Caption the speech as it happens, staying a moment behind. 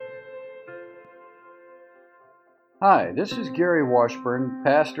Hi, this is Gary Washburn,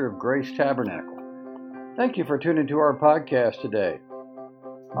 pastor of Grace Tabernacle. Thank you for tuning to our podcast today.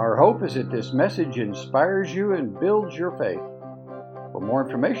 Our hope is that this message inspires you and builds your faith. For more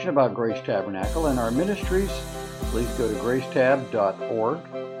information about Grace Tabernacle and our ministries, please go to gracetab.org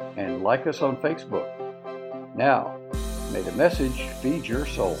and like us on Facebook. Now, may the message feed your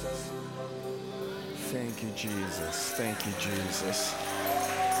soul. Thank you, Jesus. Thank you, Jesus.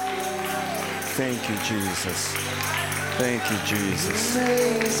 Thank you, Jesus. Thank you, Jesus.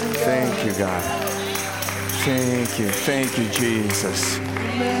 Thank you, God. Thank you. Thank you, Jesus.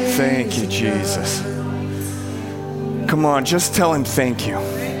 Thank you, Jesus. Come on, just tell him thank you.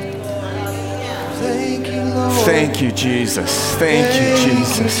 Thank you, Jesus. Thank you,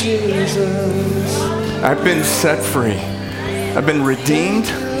 Jesus. I've been set free. I've been redeemed.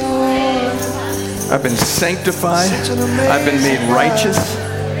 I've been sanctified. I've been made righteous.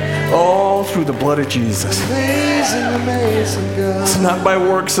 All through the blood of Jesus. It's not by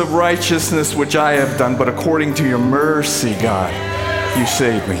works of righteousness which I have done, but according to your mercy, God, you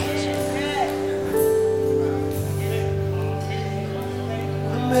saved me.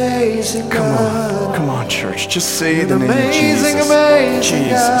 Come on, church. Just say the name of Jesus.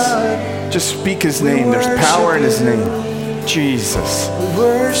 Jesus. Just speak his name. There's power in his name. Jesus.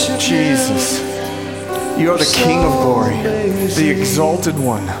 Jesus. You are the King of glory, the exalted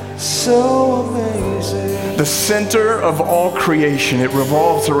one, so amazing. The center of all creation. It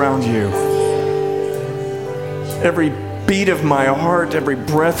revolves around you. Every beat of my heart, every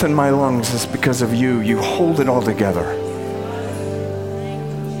breath in my lungs is because of you. You hold it all together.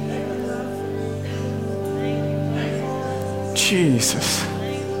 Jesus,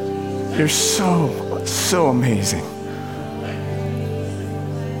 you're so amazing.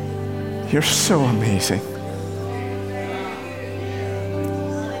 You're so amazing.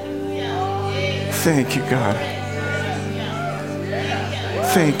 Thank you, God.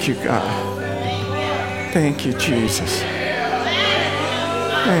 Thank you, God. Thank you, Jesus.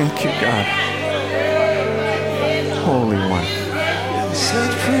 Thank you, God. Holy One.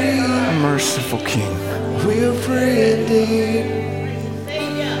 Set free. Merciful King. We are free indeed.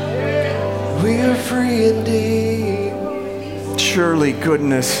 We are free indeed. Surely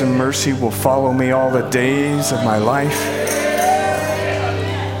goodness and mercy will follow me all the days of my life.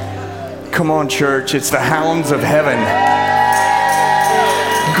 Come on, church, it's the hounds of heaven.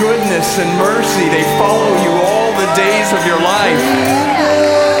 Goodness and mercy, they follow you all the days of your life.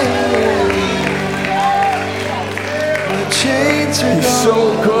 He's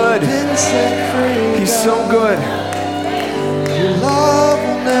so good. He's so good. Your love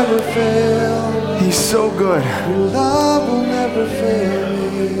will never fail. He's so good. Your love will never fail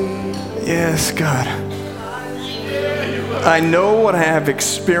me. Yes, God. I know what I have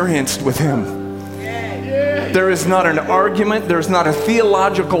experienced with him. There is not an argument, there's not a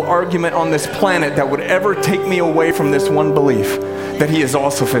theological argument on this planet that would ever take me away from this one belief, that he is all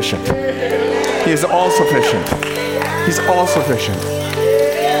sufficient. He is all sufficient. He's all sufficient.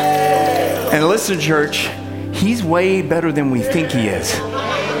 And listen, church, he's way better than we think he is.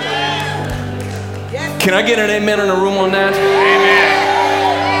 Can I get an amen in the room on that?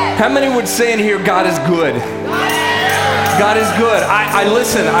 Amen. How many would say in here, God is good? God is good.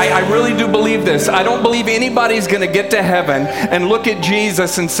 I really do believe this. I don't believe anybody's going to get to heaven and look at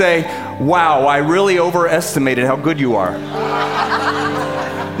Jesus and say, wow, I really overestimated how good you are.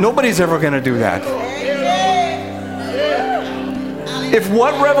 Nobody's ever going to do that. If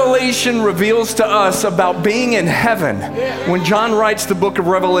what Revelation reveals to us about being in heaven, when John writes the book of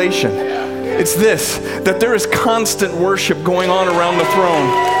Revelation, it's this, that there is constant worship going on around the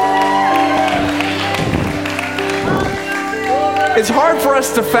throne. It's hard for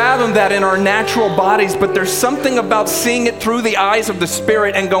us to fathom that in our natural bodies, but there's something about seeing it through the eyes of the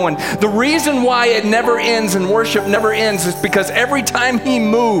Spirit and going, the reason why it never ends and worship never ends is because every time he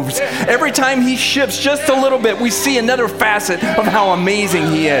moves, every time he shifts just a little bit, we see another facet of how amazing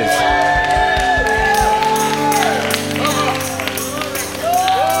he is.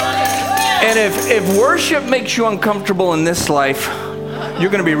 And if worship makes you uncomfortable in this life, you're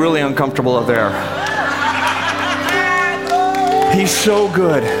going to be really uncomfortable up there. He's so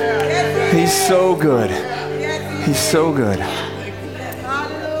good. He's so good. He's so good.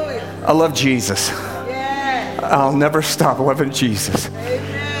 I love Jesus. I'll never stop loving Jesus.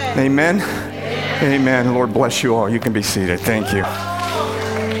 Amen. Amen. Lord bless you all. You can be seated. Thank you.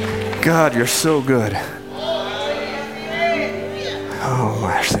 God, you're so good. Oh,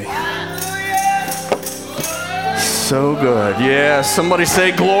 mercy. So good. Yeah, somebody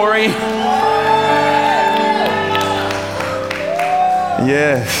say glory.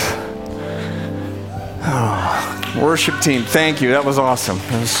 Yes. Oh, Worship team, thank you. That was awesome.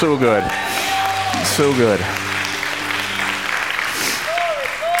 That was so good. So good.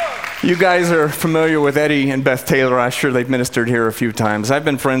 You guys are familiar with Eddie and Beth Taylor. I'm sure they've ministered here a few times. I've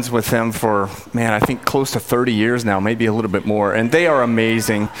been friends with them for, I think close to 30 years now, maybe a little bit more. And they are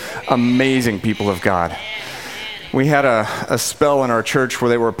amazing, amazing people of God. We had a spell in our church where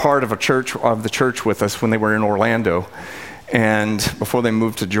they were a part of the church with us when they were in Orlando, and before they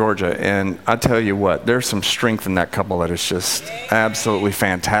moved to Georgia. And I tell you what, there's some strength in that couple that is just absolutely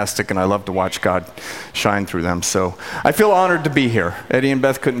fantastic, and I love to watch God shine through them. So I feel honored to be here. Eddie and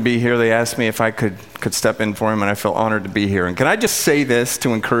Beth couldn't be here. They asked me if I could step in for him, and I feel honored to be here. And can I just say this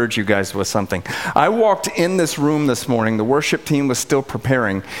to encourage you guys with something? I walked in this room this morning, the worship team was still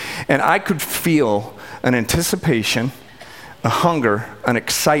preparing, and I could feel an anticipation, a hunger, an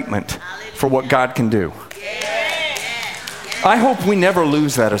excitement for what God can do. I hope we never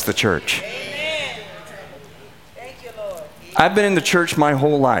lose that as the church. I've been in the church my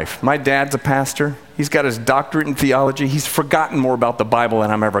whole life. My dad's a pastor. He's got his doctorate in theology. He's forgotten more about the Bible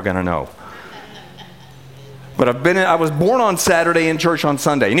than I'm ever going to know. But I was born on Saturday, in church on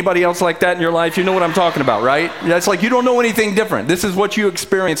Sunday. Anybody else like that in your life? You know what I'm talking about, right? That's like you don't know anything different. This is what you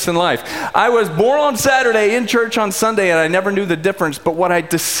experienced in life. I was born on Saturday, in church on Sunday, and I never knew the difference. But what I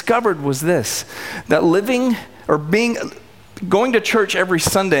discovered was this, that going to church every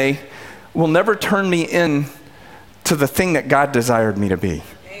Sunday will never turn me in to the thing that God desired me to be.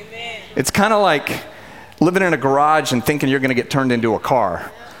 Amen. It's kind of like living in a garage and thinking you're going to get turned into a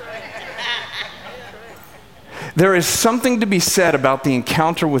car. There is something to be said about the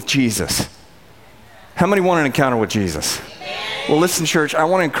encounter with Jesus. How many want an encounter with Jesus? Well, listen, church, I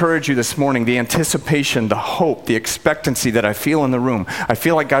want to encourage you this morning, the anticipation, the hope, the expectancy that I feel in the room. I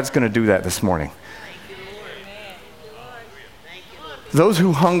feel like God's going to do that this morning. Those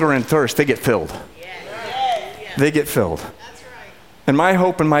who hunger and thirst, they get filled. They get filled. And my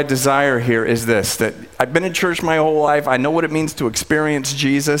hope and my desire here is this, that I've been in church my whole life. I know what it means to experience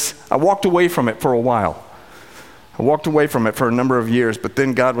Jesus. I walked away from it for a while. I walked away from it for a number of years, but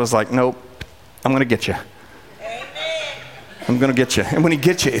then God was like, nope, I'm going to get you. I'm going to get you. And when he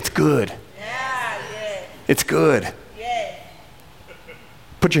gets you, it's good. It's good.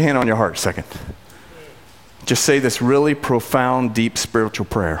 Put your hand on your heart a second. Just say this really profound, deep spiritual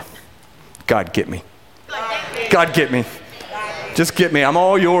prayer. God, get me. God, get me. Just get me. I'm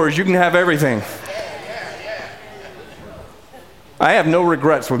all yours. You can have everything. I have no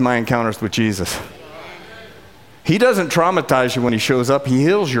regrets with my encounters with Jesus. He doesn't traumatize you when he shows up. He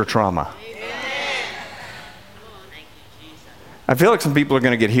heals your trauma. I feel like some people are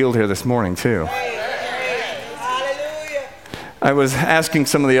going to get healed here this morning too. I was asking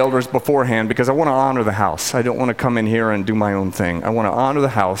some of the elders beforehand because I want to honor the house. I don't want to come in here and do my own thing. I want to honor the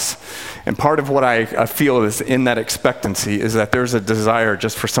house. And part of what I feel is in that expectancy is that there's a desire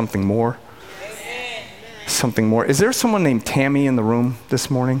just for something more. Something more. Is there someone named Tammy in the room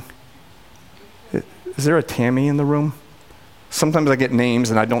this morning? Is there a Tammy in the room? Sometimes I get names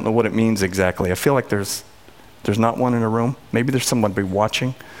and I don't know what it means exactly. I feel like there's not one in a room. Maybe there's somebody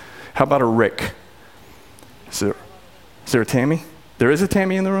watching. How about a Rick? Is there a Tammy? There is a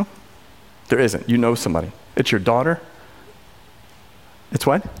Tammy in the room? There isn't. You know somebody. It's your daughter? It's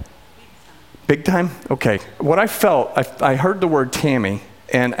what? Big time? Okay. What I felt, I heard the word Tammy,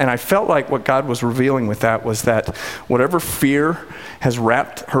 and I felt like what God was revealing with that was that whatever fear has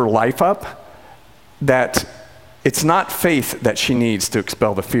wrapped her life up, that it's not faith that she needs to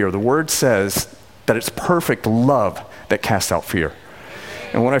expel the fear. The word says that it's perfect love that casts out fear.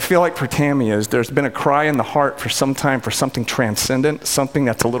 And what I feel like for Tammy is there's been a cry in the heart for some time for something transcendent, something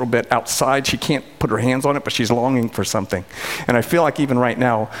that's a little bit outside. She can't put her hands on it, but she's longing for something. And I feel like even right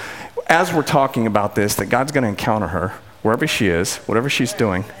now, as we're talking about this, that God's going to encounter her wherever she is, whatever she's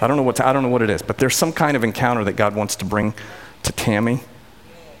doing. I don't know what it is, but there's some kind of encounter that God wants to bring to Tammy.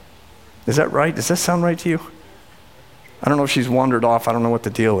 Is that right? Does that sound right to you? I don't know if she's wandered off. I don't know what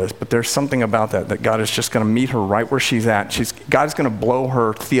the deal is, but there's something about that God is just going to meet her right where she's at. God's going to blow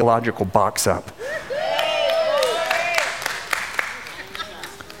her theological box up.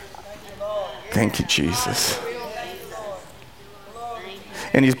 Thank you, Jesus.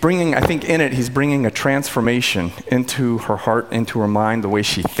 And he's bringing, I think in it, he's bringing a transformation into her heart, into her mind. The way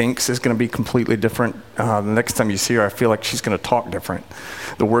she thinks is going to be completely different. The next time you see her, I feel like she's going to talk different.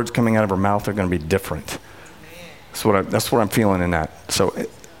 The words coming out of her mouth are going to be different. That's what I'm feeling in that. So,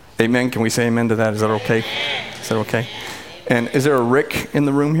 amen. Can we say amen to that? Is that okay? Is that okay? And is there a Rick in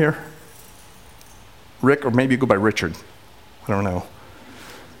the room here? Rick, or maybe you go by Richard. I don't know.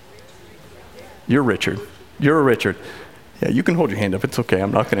 You're Richard. You're a Richard. Yeah, you can hold your hand up. It's okay.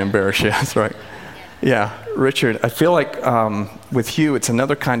 I'm not going to embarrass you. That's right. Yeah, Richard, I feel like with Hugh, it's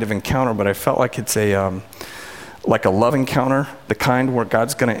another kind of encounter, but I felt like it's like a love encounter, the kind where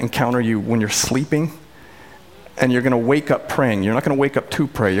God's going to encounter you when you're sleeping, and you're going to wake up praying. You're not going to wake up to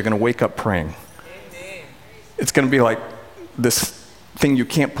pray. You're going to wake up praying. Amen. It's going to be like this thing you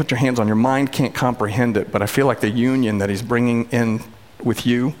can't put your hands on. Your mind can't comprehend it, but I feel like the union that he's bringing in with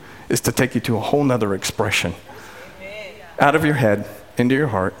you is to take you to a whole nother expression. Amen. Out of your head, into your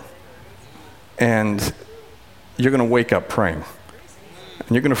heart, and you're going to wake up praying.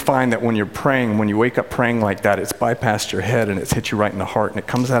 And you're going to find that when you're praying, when you wake up praying like that, it's bypassed your head and it's hit you right in the heart, and it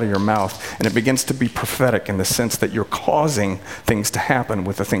comes out of your mouth, and it begins to be prophetic in the sense that you're causing things to happen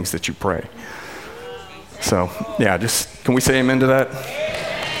with the things that you pray. So, yeah, can we say amen to that?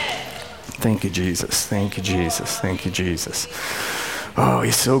 Thank you, Jesus. Thank you, Jesus. Thank you, Jesus. Oh,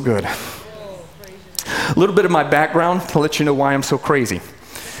 he's so good. A little bit of my background to let you know why I'm so crazy.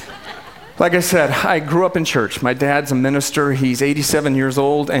 Like I said, I grew up in church. My dad's a minister. He's 87 years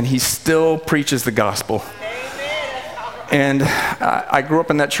old, and he still preaches the gospel. And I grew up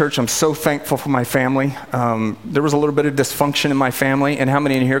in that church. I'm so thankful for my family. There was a little bit of dysfunction in my family, and how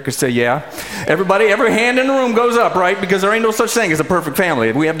many in here could say, yeah? Everybody, every hand in the room goes up, right? Because there ain't no such thing as a perfect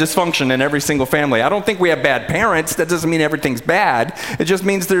family. We have dysfunction in every single family. I don't think we have bad parents. That doesn't mean everything's bad. It just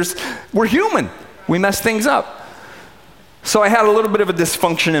means we're human. We mess things up. So I had a little bit of a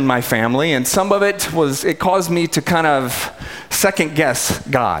dysfunction in my family, and some of it caused me to kind of second guess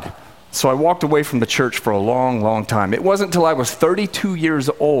God. So I walked away from the church for a long, long time. It wasn't until I was 32 years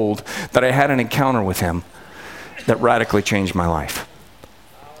old that I had an encounter with him that radically changed my life.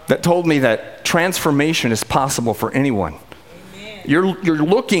 That told me that transformation is possible for anyone. Amen. You're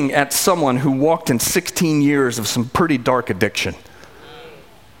looking at someone who walked in 16 years of some pretty dark addiction.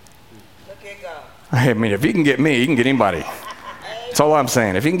 I mean, if he can get me, he can get anybody. That's all I'm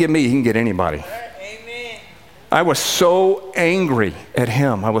saying. If he can get me, he can get anybody. Amen. I was so angry at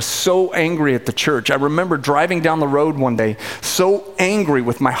him. I was so angry at the church. I remember driving down the road one day, so angry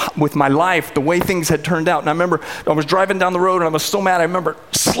with my life, the way things had turned out. And I remember I was driving down the road, and I was so mad. I remember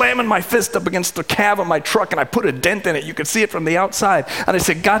slamming my fist up against the cab of my truck, and I put a dent in it. You could see it from the outside. And I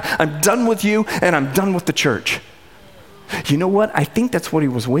said, God, I'm done with you, and I'm done with the church. You know what? I think that's what he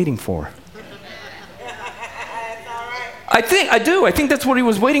was waiting for. I think that's what he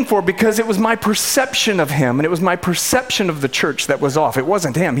was waiting for, because it was my perception of him, and it was my perception of the church that was off. It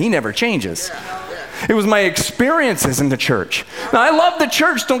wasn't him. He never changes. It was my experiences in the church. Now, I love the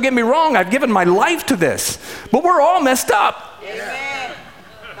church, don't get me wrong. I've given my life to this, but we're all messed up. Amen.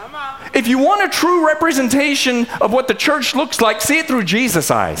 Come on. If you want a true representation of what the church looks like, see it through Jesus'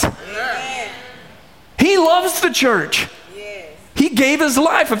 eyes. Amen. He loves the church. He gave his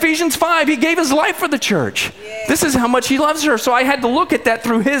life. Ephesians 5, he gave his life for the church. Yeah. This is how much he loves her. So I had to look at that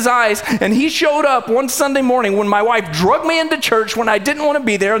through his eyes. And he showed up one Sunday morning when my wife drugged me into church when I didn't want to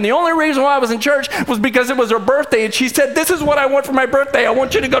be there. And the only reason why I was in church was because it was her birthday. And she said, this is what I want for my birthday. I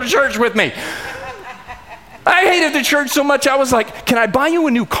want you to go to church with me. I hated the church so much. I was like, can I buy you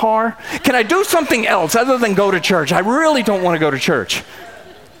a new car? Can I do something else other than go to church? I really don't want to go to church.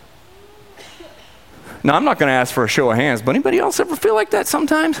 Now, I'm not going to ask for a show of hands, but anybody else ever feel like that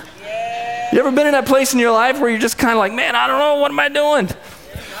sometimes? Yeah. You ever been in that place in your life where you're just kind of like, man, I don't know, what am I doing?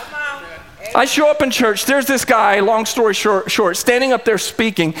 I show up in church, there's this guy, long story short, standing up there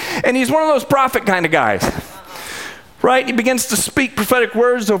speaking, and he's one of those prophet kind of guys, right? He begins to speak prophetic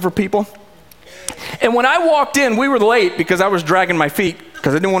words over people. And when I walked in, we were late because I was dragging my feet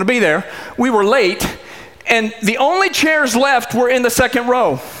because I didn't want to be there. We were late, and the only chairs left were in the second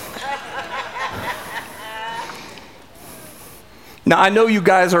row. Now, I know you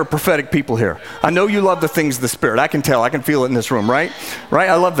guys are prophetic people here. I know you love the things of the Spirit. I can tell. I can feel it in this room, right? Right?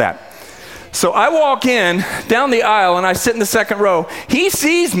 I love that. So I walk in down the aisle, and I sit in the second row. He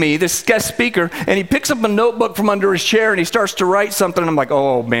sees me, this guest speaker, and he picks up a notebook from under his chair, and he starts to write something. And I'm like,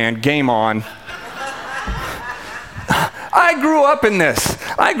 oh, man, game on. I grew up in this.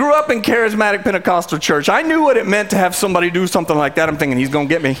 I grew up in charismatic Pentecostal church. I knew what it meant to have somebody do something like that. I'm thinking, he's going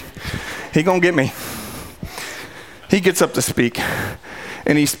to get me. He's going to get me. He gets up to speak,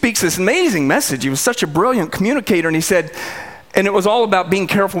 and he speaks this amazing message. He was such a brilliant communicator, and he said, and it was all about being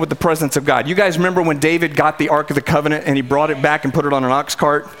careful with the presence of God. You guys remember when David got the Ark of the Covenant, and he brought it back and put it on an ox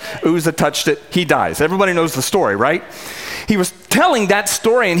cart? Uzzah touched it. He dies. Everybody knows the story, right? He was telling that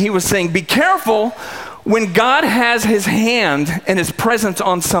story, and he was saying, be careful when God has his hand and his presence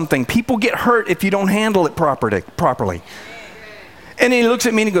on something. People get hurt if you don't handle it properly. And he looks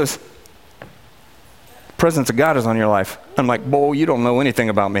at me, and he goes, presence of God is on your life. I'm like, boy, you don't know anything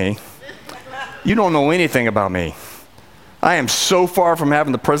about me. You don't know anything about me. I am so far from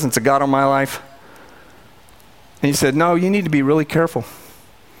having the presence of God on my life. And he said, no, you need to be really careful.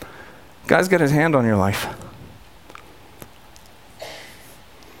 God's got his hand on your life.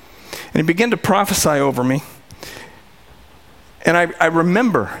 And he began to prophesy over me. And I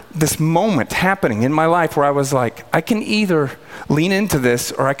remember this moment happening in my life where I was like, I can either lean into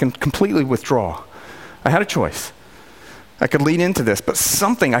this or I can completely withdraw. I had a choice. I could lean into this, but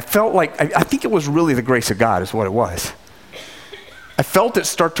something, I felt like, I think it was really the grace of God is what it was. I felt it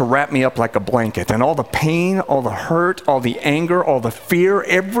start to wrap me up like a blanket, and all the pain, all the hurt, all the anger, all the fear,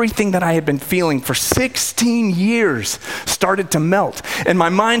 everything that I had been feeling for 16 years started to melt. And my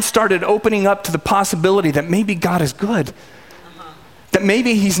mind started opening up to the possibility that maybe God is good. That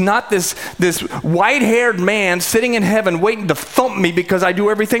maybe he's not this white-haired man sitting in heaven waiting to thump me because I do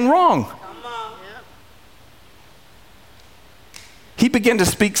everything wrong. He began to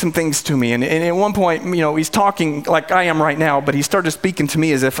speak some things to me. And at one point, he's talking like I am right now, but he started speaking to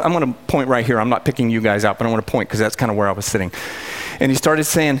me as if, I'm going to point right here. I'm not picking you guys out, but I want to point because that's kind of where I was sitting. And he started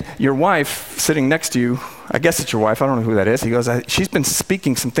saying, your wife sitting next to you, I guess it's your wife, I don't know who that is. He goes, she's been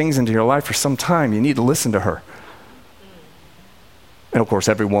speaking some things into your life for some time. You need to listen to her. And of course,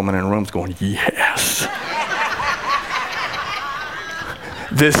 every woman in the room's going, yes.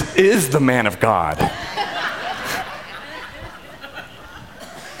 This is the man of God.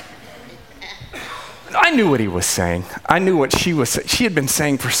 I knew what he was saying. I knew what she was saying. She had been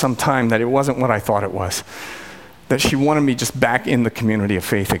saying for some time that it wasn't what I thought it was. That she wanted me just back in the community of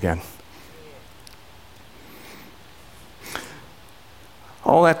faith again.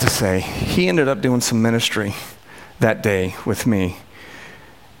 All that to say, he ended up doing some ministry that day with me.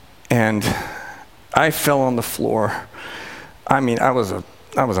 And I fell on the floor. I mean, I was a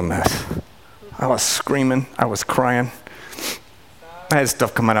mess. I was screaming. I was crying. I had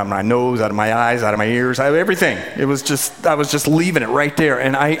stuff coming out of my nose, out of my eyes, out of my ears, everything. I was just leaving it right there.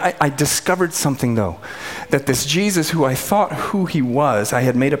 And I discovered something, though, that this Jesus who I thought who he was, I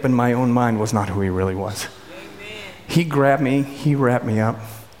had made up in my own mind was not who he really was. Amen. He grabbed me. He wrapped me up.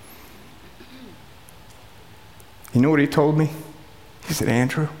 You know what he told me? He said,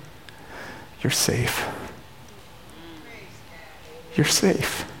 Andrew, you're safe. You're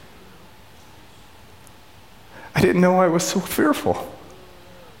safe. I didn't know I was so fearful.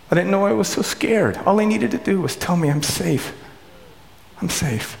 I didn't know I was so scared. All he needed to do was tell me I'm safe. I'm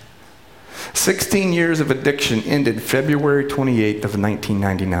safe. 16 years of addiction ended February 28th of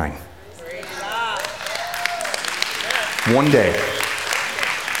 1999. One day.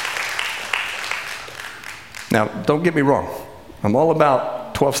 Now, don't get me wrong. I'm all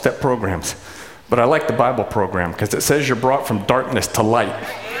about 12-step programs. But I like the Bible program because it says you're brought from darkness to light.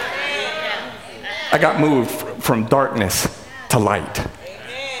 I got moved from darkness to light.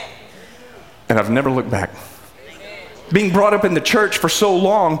 And I've never looked back. Being brought up in the church for so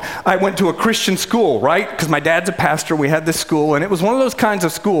long, I went to a Christian school, right? Because my dad's a pastor. We had this school, and it was one of those kinds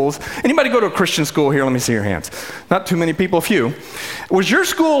of schools. Anybody go to a Christian school here? Let me see your hands. Not too many people, a few. Was your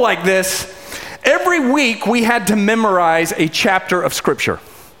school like this? Every week, we had to memorize a chapter of Scripture.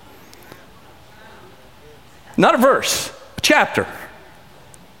 Not a verse, a chapter.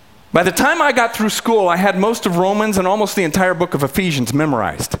 By the time I got through school, I had most of Romans and almost the entire book of Ephesians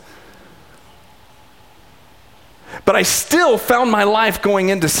memorized. But I still found my life going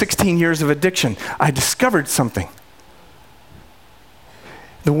into 16 years of addiction. I discovered something.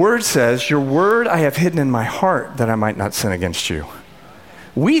 The word says, your word I have hidden in my heart that I might not sin against you.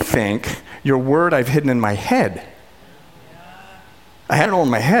 We think your word I've hidden in my head. I had it all in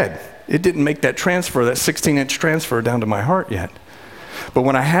my head. It didn't make that transfer, that 16-inch transfer down to my heart yet. But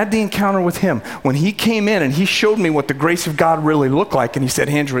when I had the encounter with him, when he came in and he showed me what the grace of God really looked like, and he said,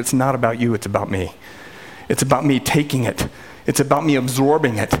 Andrew, it's not about you, it's about me. It's about me taking it. It's about me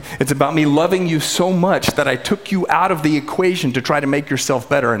absorbing it. It's about me loving you so much that I took you out of the equation to try to make yourself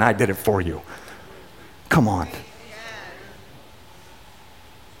better, and I did it for you. Come on.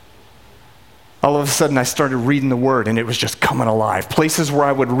 All of a sudden, I started reading the Word, and it was just coming alive. Places where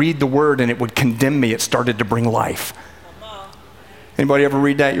I would read the Word, and it would condemn me, it started to bring life. Anybody ever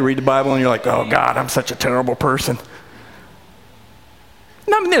read that? You read the Bible, and you're like, oh, God, I'm such a terrible person.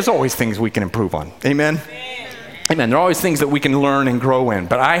 I mean, there's always things we can improve on. Amen? Amen. There are always things that we can learn and grow in.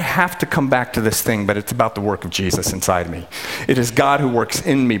 But I have to come back to this thing, but it's about the work of Jesus inside me. It is God who works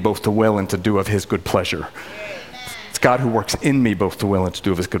in me both to will and to do of his good pleasure. It's God who works in me both to will and to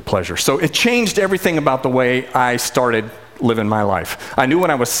do of his good pleasure. So it changed everything about the way I started living my life. I knew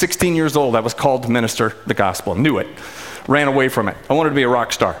when I was 16 years old I was called to minister the gospel. Knew it. Ran away from it. I wanted to be a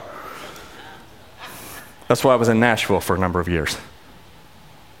rock star. That's why I was in Nashville for a number of years.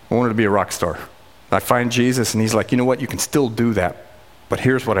 I wanted to be a rock star. I find Jesus, and he's like, you know what? You can still do that. But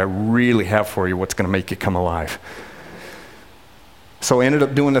here's what I really have for you, what's going to make you come alive. So I ended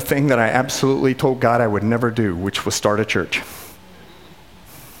up doing the thing that I absolutely told God I would never do, which was start a church.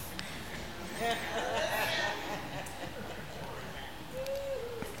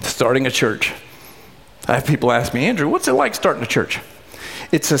 Starting a church. I have people ask me, Andrew, what's it like starting a church?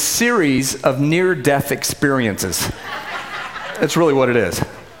 It's a series of near-death experiences. That's really what it is.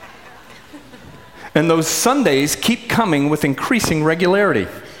 And those Sundays keep coming with increasing regularity.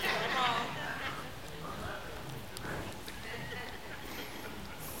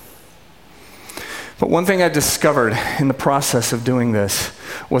 But one thing I discovered in the process of doing this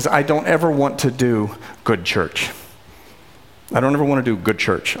was I don't ever want to do good church. I don't ever want to do good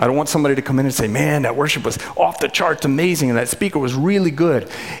church. I don't want somebody to come in and say, man, that worship was off the charts amazing and that speaker was really good.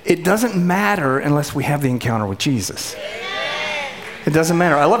 It doesn't matter unless we have the encounter with Jesus. It doesn't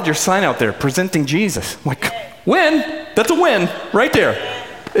matter. I loved your sign out there, presenting Jesus. I'm like, win? That's a win right there.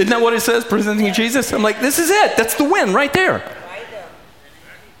 Isn't that what it says, presenting Jesus? I'm like, this is it. That's the win right there.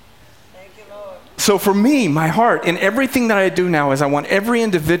 So for me, my heart in everything that I do now is I want every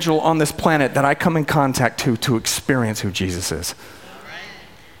individual on this planet that I come in contact to experience who Jesus is.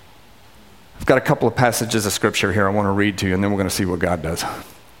 I've got a couple of passages of scripture here I want to read to you, and then we're going to see what God does.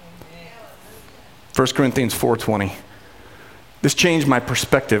 1 Corinthians 4:20. This changed my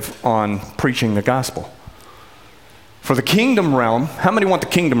perspective on preaching the gospel. For the kingdom realm, how many want the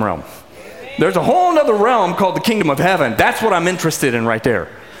kingdom realm? There's a whole other realm called the kingdom of heaven. That's what I'm interested in right there.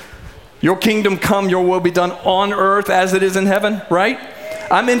 Your kingdom come, your will be done on earth as it is in heaven, right?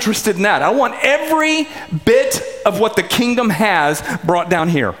 I'm interested in that. I want every bit of what the kingdom has brought down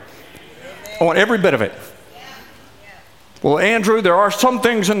here. I want every bit of it. Well, Andrew, there are some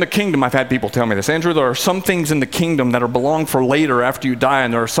things in the kingdom. I've had people tell me this. Andrew, there are some things in the kingdom that are belong for later after you die,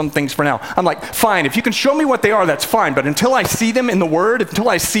 and there are some things for now. I'm like, fine. If you can show me what they are, that's fine. But until I see them in the Word, until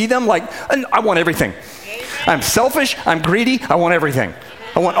I see them, I want everything. I'm selfish. I'm greedy. I want everything.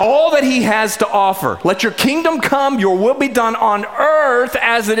 I want all that he has to offer. Let your kingdom come, your will be done on earth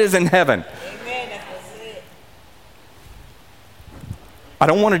as it is in heaven. Amen. That's it. I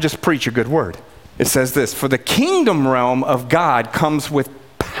don't want to just preach a good word. It says this, for the kingdom realm of God comes with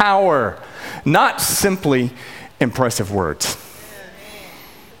power, not simply impressive words.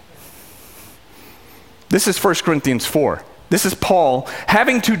 This is 1 Corinthians 4. This is Paul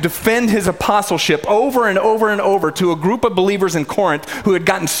having to defend his apostleship over and over and over to a group of believers in Corinth who had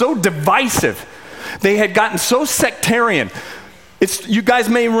gotten so divisive. They had gotten so sectarian. You guys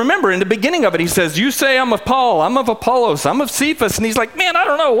may remember in the beginning of it, he says, you say I'm of Paul, I'm of Apollos, I'm of Cephas. And he's like, man, I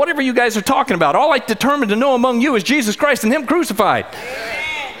don't know, whatever you guys are talking about. All I determined to know among you is Jesus Christ and him crucified.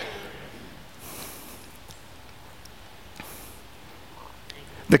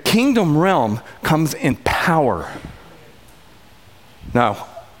 The kingdom realm comes in power. Now,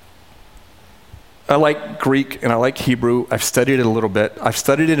 I like Greek and I like Hebrew. I've studied it a little bit. I've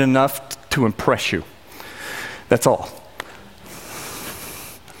studied it enough to impress you. That's all.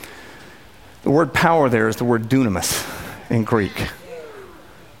 The word power there is the word dunamis in Greek.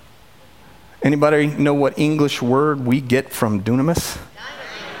 Anybody know what English word we get from dunamis?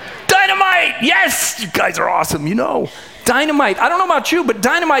 Dynamite! Yes! You guys are awesome, you know. Dynamite. I don't know about you, but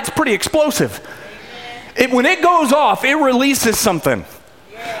dynamite's pretty explosive. When it goes off, it releases something.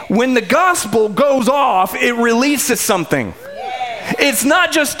 When the gospel goes off, it releases something. It's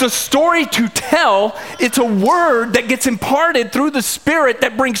not just a story to tell, it's a word that gets imparted through the Spirit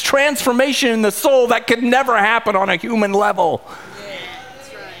that brings transformation in the soul that could never happen on a human level.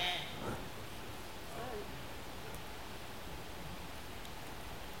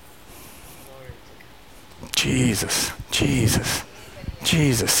 Jesus, Jesus,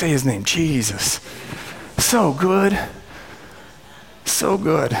 Jesus, say his name, Jesus. So good. So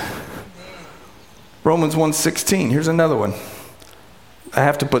good. Romans 1:16. Here's another one. I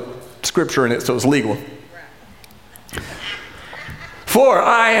have to put scripture in it so it's legal. For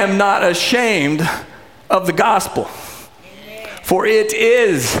I am not ashamed of the gospel. For it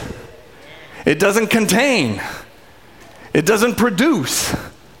is. It doesn't contain. It doesn't produce.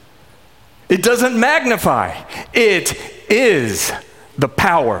 It doesn't magnify. It is the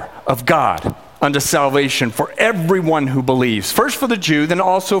power of God unto salvation for everyone who believes. First for the Jew, then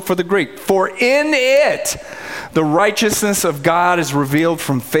also for the Greek. For in it the righteousness of God is revealed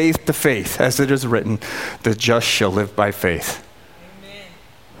from faith to faith, as it is written, the just shall live by faith. Amen.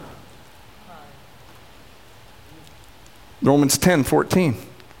 Romans 10:14.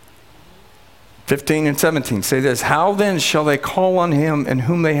 15 and 17 say this, how then shall they call on him in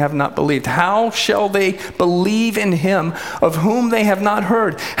whom they have not believed? How shall they believe in him of whom they have not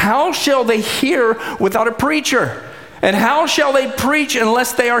heard? How shall they hear without a preacher? And how shall they preach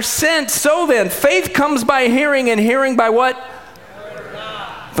unless they are sent? So then, faith comes by hearing, and hearing by what?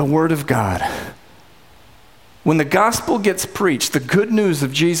 The Word of God. When the gospel gets preached, the good news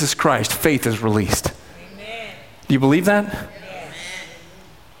of Jesus Christ, faith is released. Amen. Do you believe that? Yes.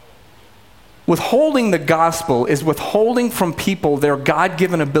 Withholding the gospel is withholding from people their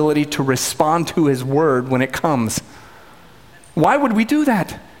God-given ability to respond to His Word when it comes. Why would we do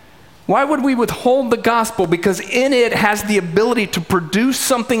that? Why would we withhold the gospel? Because in it has the ability to produce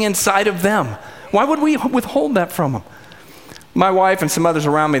something inside of them. Why would we withhold that from them? My wife and some others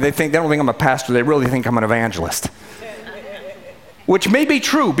around me, they don't think I'm a pastor, they really think I'm an evangelist. Which may be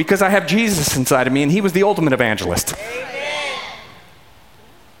true because I have Jesus inside of me and He was the ultimate evangelist. Amen.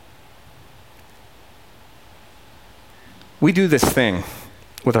 We do this thing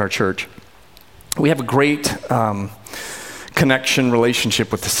with our church. We have a great connection,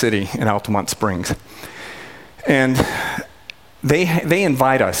 relationship with the city in Altamont Springs. And they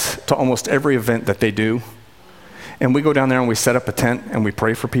invite us to almost every event that they do. And we go down there and we set up a tent and we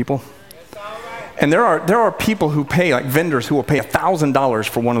pray for people. And there are people who pay, like vendors who will pay $1,000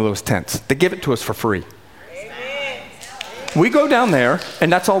 for one of those tents. They give it to us for free. Amen. We go down there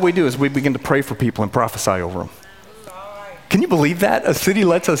and that's all we do is we begin to pray for people and prophesy over them. Can you believe that? A city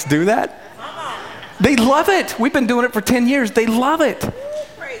lets us do that? They love it. We've been doing it for 10 years. They love it.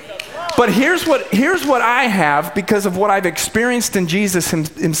 But here's what I have because of what I've experienced in Jesus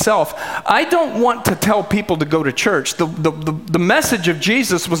Himself. I don't want to tell people to go to church. The message of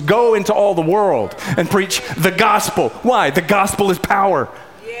Jesus was go into all the world and preach the gospel. Why? The gospel is power,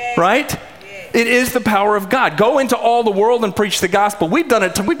 right? It is the power of God. Go into all the world and preach the gospel. We've done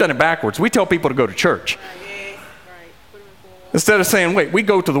it backwards. We tell people to go to church. Instead of saying, wait, we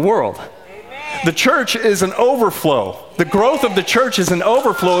go to the world. The church is an overflow. The growth of the church is an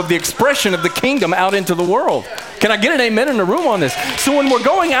overflow of the expression of the kingdom out into the world. Can I get an amen in the room on this? So when we're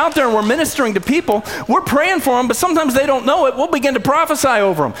going out there and we're ministering to people, we're praying for them, but sometimes they don't know it. We'll begin to prophesy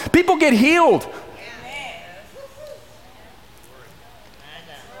over them. People get healed.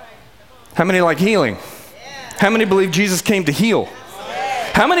 How many like healing? How many believe Jesus came to heal?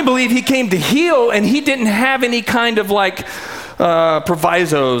 How many believe He came to heal and He didn't have any kind of like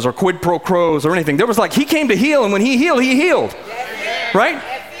provisos or quid pro quos or anything? There was like, He came to heal, and when He healed, He healed. Right?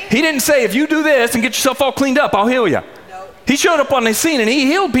 He didn't say, if you do this and get yourself all cleaned up, I'll heal you. He showed up on the scene and He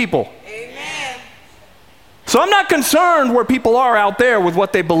healed people. Amen. So I'm not concerned where people are out there with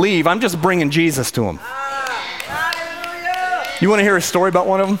what they believe. I'm just bringing Jesus to them. You want to hear a story about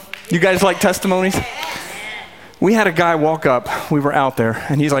one of them? You guys like testimonies? We had a guy walk up. We were out there,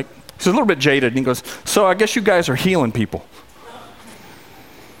 and he's a little bit jaded, and he goes, so I guess you guys are healing people.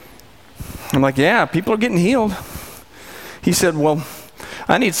 I'm like, yeah, people are getting healed. He said, well,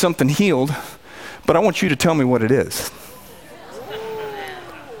 I need something healed, but I want you to tell me what it is.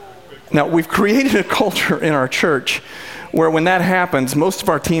 Now, we've created a culture in our church where when that happens, most of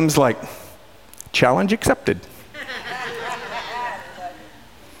our team's like, challenge accepted.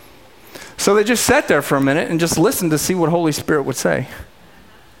 So they just sat there for a minute and just listened to see what Holy Spirit would say.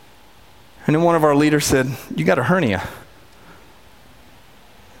 And then one of our leaders said, you got a hernia.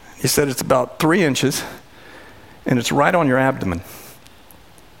 He said, it's about 3 inches, and it's right on your abdomen.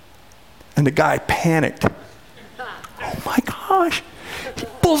 And the guy panicked. Oh my gosh. He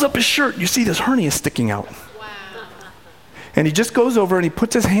pulls up his shirt. You see this hernia sticking out. Wow. And he just goes over and he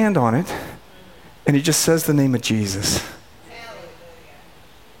puts his hand on it, and he just says the name of Jesus.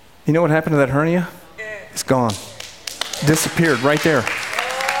 You know what happened to that hernia? It's gone. Disappeared right there.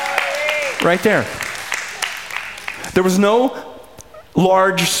 Right there. There was no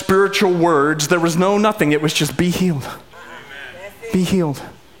large spiritual words. There was no nothing. It was just be healed. Be healed.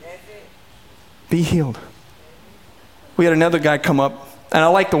 Be healed. We had another guy come up, and I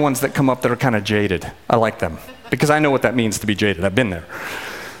like the ones that come up that are kind of jaded. I like them because I know what that means to be jaded. I've been there.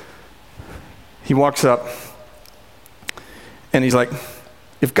 He walks up, and he's like,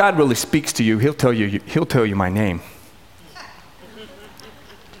 if God really speaks to you, He'll tell you my name.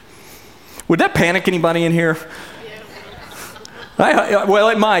 Would that panic anybody in here? Well,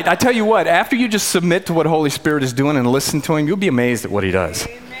 it might. I tell you what, after you just submit to what Holy Spirit is doing and listen to Him, you'll be amazed at what He does.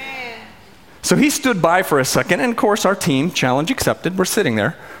 Amen. So he stood by for a second, and of course our team, challenge accepted, we're sitting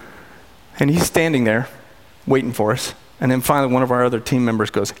there, and he's standing there waiting for us. And then finally one of our other team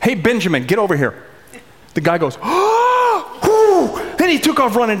members goes, hey, Benjamin, get over here. The guy goes, oh, and he took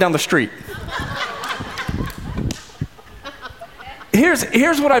off running down the street.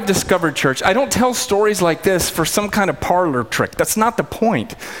 Here's what I've discovered, church. I don't tell stories like this for some kind of parlor trick. That's not the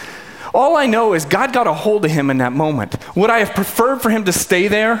point. All I know is God got a hold of him in that moment. Would I have preferred for him to stay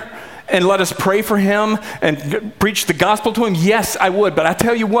there and let us pray for him and preach the gospel to him? Yes, I would. But I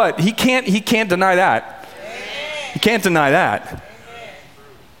tell you what, he can't deny that. He can't deny that.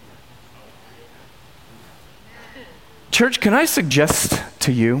 Church, can I suggest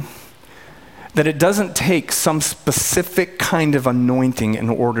to you that it doesn't take some specific kind of anointing in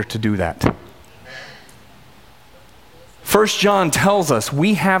order to do that? 1 John tells us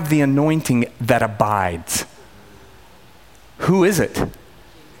we have the anointing that abides. Who is it?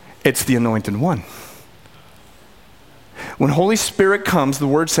 It's the anointed one. When Holy Spirit comes, the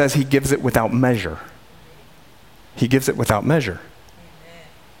word says he gives it without measure. He gives it without measure.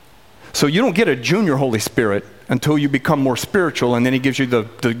 So you don't get a junior Holy Spirit until you become more spiritual, and then he gives you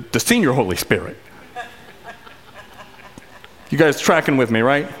the senior Holy Spirit. You guys tracking with me,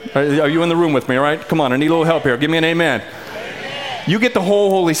 right? Are you in the room with me, right? Come on, I need a little help here. Give me an amen. You get the whole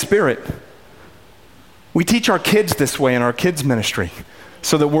Holy Spirit. We teach our kids this way in our kids' ministry.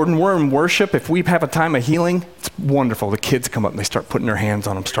 So that when we're in worship, if we have a time of healing, it's wonderful. The kids come up and they start putting their hands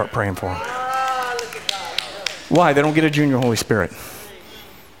on them, start praying for them. Why? They don't get a junior Holy Spirit.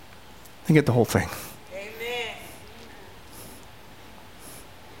 They get the whole thing. Amen.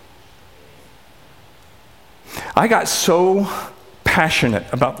 I got so passionate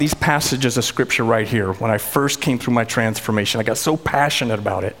about these passages of Scripture right here when I first came through my transformation. I got so passionate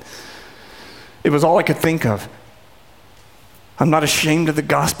about it. It was all I could think of. I'm not ashamed of the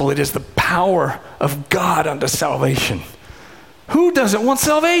gospel. It is the power of God unto salvation. Who doesn't want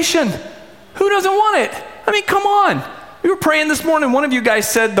salvation? Who doesn't want it? I mean, come on. We were praying this morning. One of you guys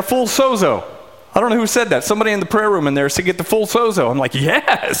said the full sozo. I don't know who said that. Somebody in the prayer room in there said get the full sozo. I'm like,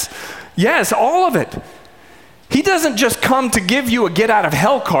 yes, all of it. He doesn't just come to give you a get out of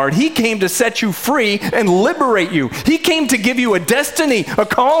hell card. He came to set you free and liberate you. He came to give you a destiny, a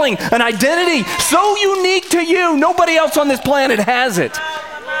calling, an identity so unique to you. Nobody else on this planet has it.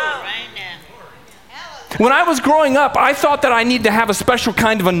 When I was growing up, I thought that I need to have a special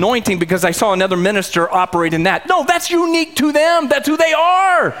kind of anointing because I saw another minister operate in that. No, that's unique to them. That's who they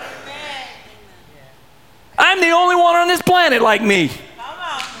are. I'm the only one on this planet like me.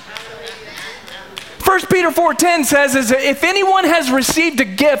 1 Peter 4:10 says, if anyone has received a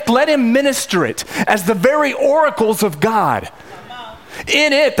gift, let him minister it as the very oracles of God.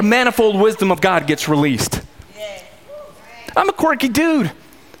 In it, the manifold wisdom of God gets released. I'm a quirky dude.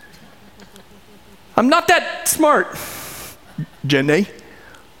 I'm not that smart, Jenny.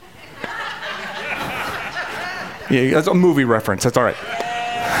 Yeah, that's a movie reference. That's all right.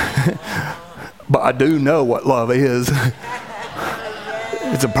 But I do know what love is.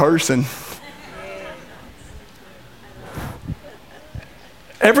 It's a person.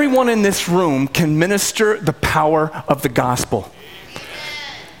 Everyone in this room can minister the power of the gospel.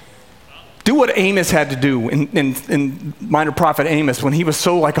 Do what Amos had to do in Minor Prophet Amos when he was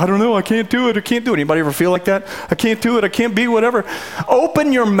so like, I don't know, I can't do it. Anybody ever feel like that? I can't do it, I can't be whatever.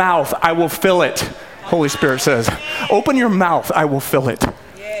 Open your mouth, I will fill it. Holy Spirit says, open your mouth, I will fill it.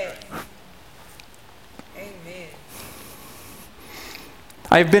 Yeah. Amen.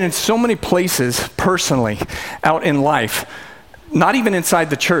 I have been in so many places personally out in life, not even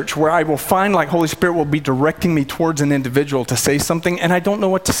inside the church, where I will find like Holy Spirit will be directing me towards an individual to say something and I don't know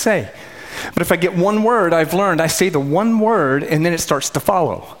what to say. But if I get one word, I've learned, I say the one word and then it starts to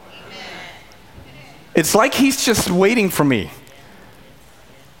follow. It's like he's just waiting for me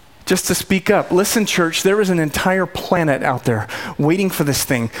just to speak up. Listen, church, there is an entire planet out there waiting for this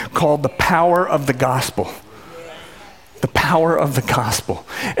thing called the power of the gospel. The power of the gospel.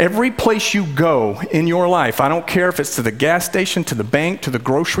 Every place you go in your life, I don't care if it's to the gas station, to the bank, to the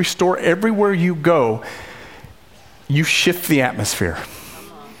grocery store, everywhere you go, you shift the atmosphere.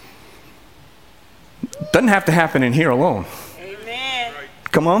 Doesn't have to happen in here alone. Amen.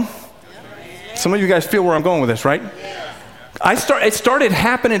 Come on. Some of you guys feel where I'm going with this, right? It started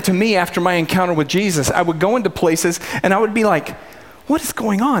happening to me after my encounter with Jesus. I would go into places and I would be like, what is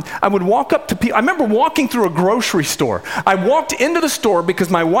going on? I would walk up to people. I remember walking through a grocery store. I walked into the store because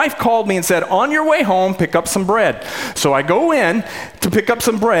my wife called me and said, on your way home, pick up some bread. So I go in to pick up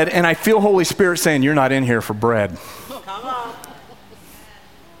some bread and I feel Holy Spirit saying, you're not in here for bread. Come on.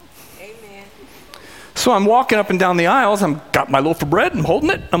 Amen. So I'm walking up and down the aisles. I've got my loaf of bread. I'm holding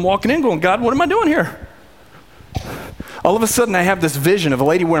it. I'm walking in going, God, what am I doing here? All of a sudden I have this vision of a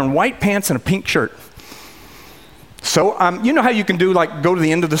lady wearing white pants and a pink shirt. So you know how you can do like go to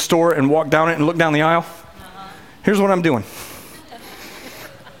the end of the store and walk down it and look down the aisle? Uh-huh. Here's what I'm doing.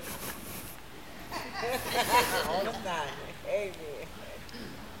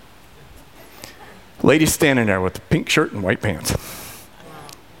 Lady's standing there with the pink shirt and white pants.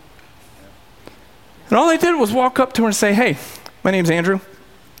 And all I did was walk up to her and say, hey, my name's Andrew.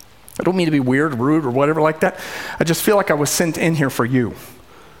 I don't mean to be weird, rude, or whatever like that. I just feel like I was sent in here for you.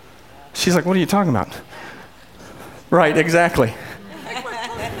 She's like, what are you talking about? Right, exactly.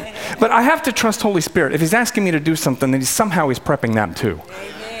 But I have to trust Holy Spirit. If he's asking me to do something, then somehow he's prepping that too.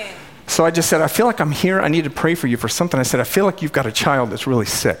 Amen. So I just said, I feel like I'm here. I need to pray for you for something. I said, I feel like you've got a child that's really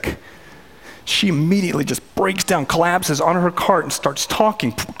sick. She immediately just breaks down, collapses on her cart and starts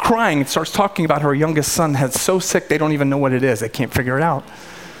talking, crying, and starts talking about her youngest son that's so sick they don't even know what it is. They can't figure it out.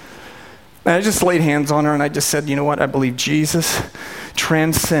 And I just laid hands on her and I just said, you know what? I believe Jesus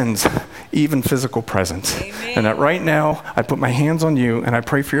transcends even physical presence. Amen. And that right now, I put my hands on you and I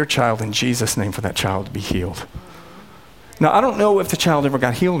pray for your child in Jesus' name for that child to be healed. Now, I don't know if the child ever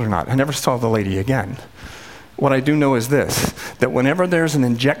got healed or not. I never saw the lady again. What I do know is this, that whenever there's an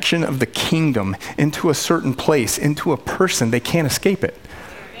injection of the kingdom into a certain place, into a person, they can't escape it.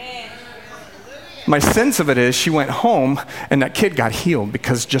 Amen. My sense of it is she went home and that kid got healed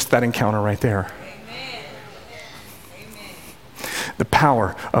because just that encounter right there. Amen. The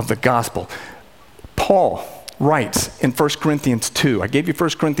power of the gospel. Paul writes in 1 Corinthians 2. I gave you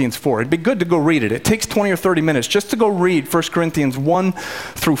 1 Corinthians 4. It'd be good to go read it. It takes 20 or 30 minutes just to go read 1 Corinthians 1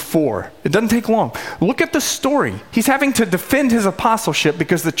 through 4. It doesn't take long. Look at the story. He's having to defend his apostleship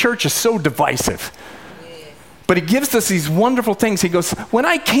because the church is so divisive. But he gives us these wonderful things. He goes, when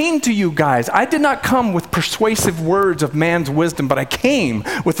I came to you guys, I did not come with persuasive words of man's wisdom, but I came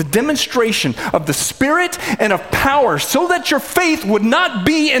with a demonstration of the Spirit and of power so that your faith would not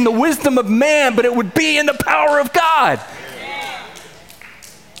be in the wisdom of man, but it would be in the power of God.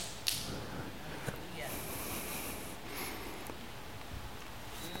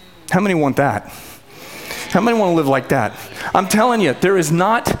 How many want that? How many want to live like that? I'm telling you, there is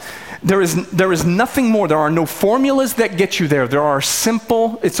nothing more. There are no formulas that get you there.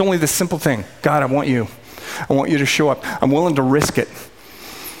 It's only the simple thing. God, I want you. I want you to show up. I'm willing to risk it.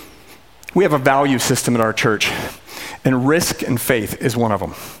 We have a value system at our church, and risk and faith is one of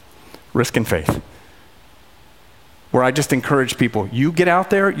them. Risk and faith. Where I just encourage people, you get out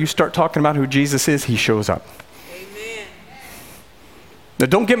there, you start talking about who Jesus is, he shows up. Now,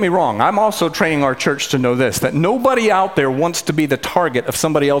 don't get me wrong. I'm also training our church to know this, that nobody out there wants to be the target of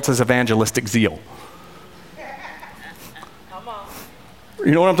somebody else's evangelistic zeal.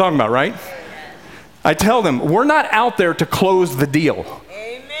 You know what I'm talking about, right? I tell them, we're not out there to close the deal.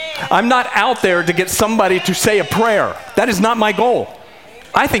 I'm not out there to get somebody to say a prayer. That is not my goal.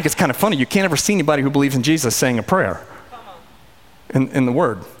 I think it's kind of funny. You can't ever see anybody who believes in Jesus saying a prayer in the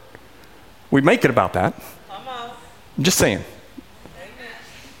Word. We make it about that. I'm just saying.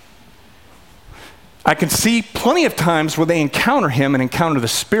 I can see plenty of times where they encounter him and encounter the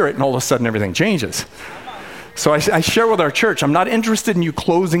Spirit, and all of a sudden everything changes. So I share with our church, I'm not interested in you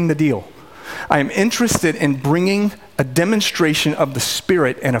closing the deal. I am interested in bringing a demonstration of the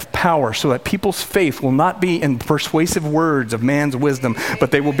Spirit and of power so that people's faith will not be in persuasive words of man's wisdom, but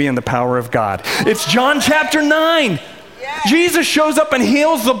they will be in the power of God. It's John chapter 9. Jesus shows up and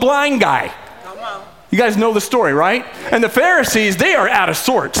heals the blind guy. You guys know the story, right? And the Pharisees, they are out of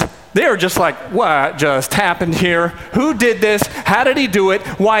sorts. They are just like, what just happened here? Who did this? How did he do it?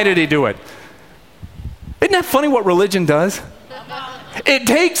 Why did he do it? Isn't that funny what religion does? It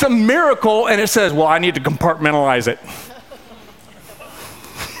takes a miracle and it says, well, I need to compartmentalize it.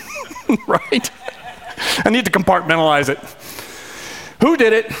 Right? I need to compartmentalize it. Who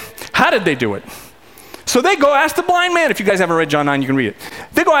did it? How did they do it? So they go ask the blind man. If you guys haven't read John 9, you can read it.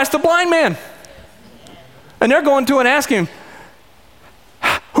 They go ask the blind man. And they're going to and asking him,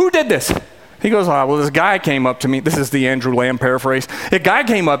 who did this? He goes, well, this guy came up to me. This is the Andrew Lamb paraphrase. A guy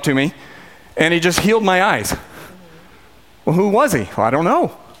came up to me, and he just healed my eyes. Well, who was he? Well, I don't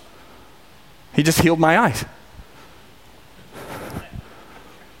know. He just healed my eyes.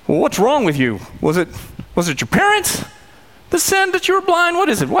 Well, what's wrong with you? Was it your parents that said that you were blind? What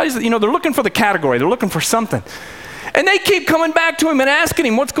is it? Why is it? You know, they're looking for the category. They're looking for something. And they keep coming back to him and asking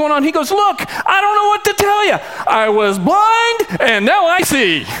him what's going on. He goes, look, I don't know what to tell you. I was blind and now I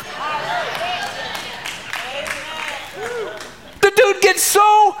see. The dude gets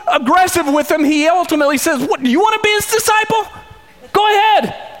so aggressive with him, he ultimately says, what, do you want to be his disciple? Go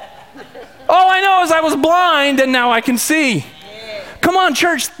ahead. All I know is I was blind and now I can see. Come on,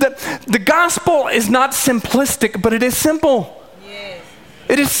 church. The gospel is not simplistic, but it is simple.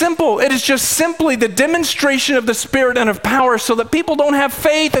 It is simple. It is just simply the demonstration of the Spirit and of power so that people don't have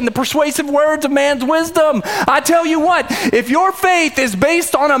faith in the persuasive words of man's wisdom. I tell you what, if your faith is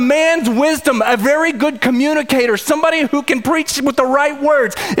based on a man's wisdom, a very good communicator, somebody who can preach with the right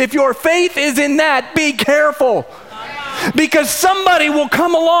words, if your faith is in that, be careful. Because somebody will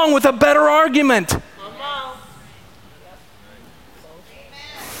come along with a better argument.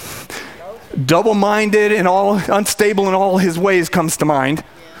 double-minded and all unstable in all his ways comes to mind.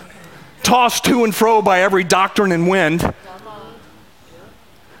 Tossed to and fro by every doctrine and wind.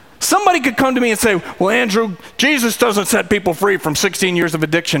 Somebody could come to me and say, well, Andrew, Jesus doesn't set people free from 16 years of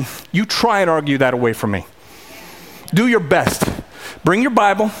addiction. You try and argue that away from me. Do your best. Bring your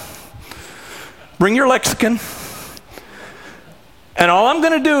Bible. Bring your lexicon. And all I'm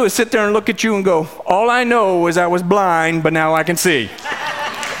going to do is sit there and look at you and go, all I know is I was blind, but now I can see.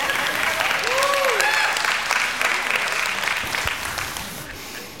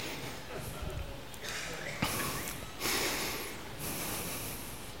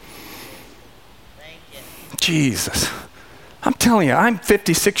 Jesus. I'm telling you, I'm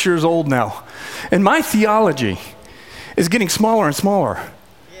 56 years old now, and my theology is getting smaller and smaller.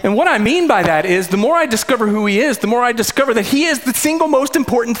 And what I mean by that is the more I discover who he is, the more I discover that he is the single most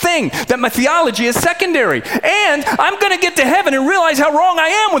important thing, that my theology is secondary. And I'm going to get to heaven and realize how wrong I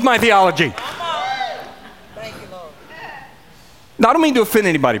am with my theology. Thank you, Lord. Now, I don't mean to offend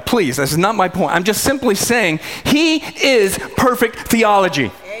anybody, please. This is not my point. I'm just simply saying he is perfect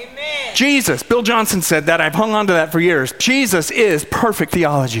theology. Jesus, Bill Johnson said that. I've hung on to that for years. Jesus is perfect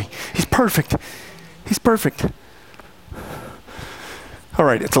theology. He's perfect. He's perfect. All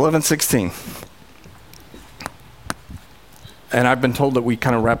right, it's 11:16. And I've been told that we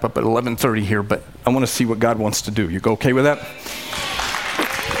kind of wrap up at 11:30 here, but I want to see what God wants to do. You go okay with that?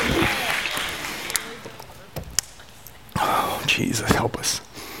 Oh, Jesus, help us.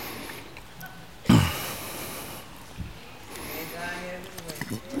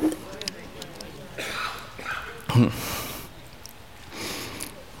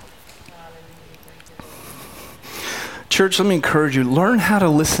 Church, let me encourage you, learn how to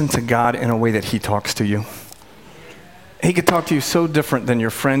listen to God in a way that he talks to you. He could talk to you so different than your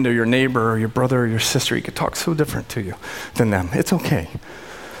friend or your neighbor or your brother or your sister. He could talk so different to you than them. It's okay.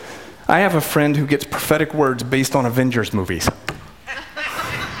 I have a friend who gets prophetic words based on Avengers movies.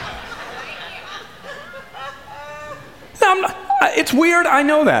 No, it's weird, I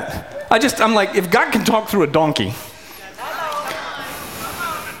know that. I'm like, if God can talk through a donkey,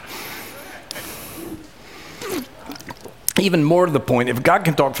 even more to the point, if God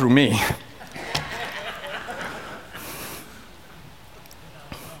can talk through me,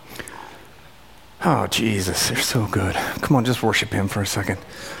 oh, Jesus, you're so good. Come on, just worship him for a second.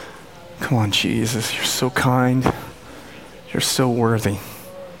 Come on, Jesus, you're so kind. You're so worthy.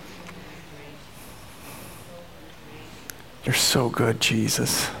 You're so good,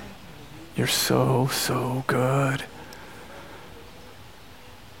 Jesus. You're so, so good.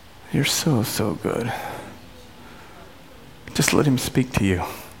 You're so, so good. Just let him speak to you.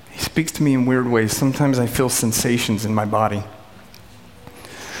 He speaks to me in weird ways. Sometimes I feel sensations in my body.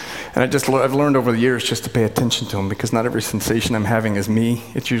 And I've learned over the years just to pay attention to him, because not every sensation I'm having is me.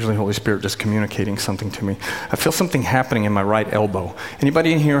 It's usually Holy Spirit just communicating something to me. I feel something happening in my right elbow.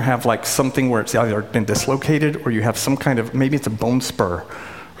 Anybody in here have like something where it's either been dislocated or you have some kind of, maybe it's a bone spur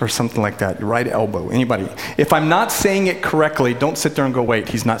or something like that, your right elbow? Anybody? If I'm not saying it correctly, don't sit there and go, wait,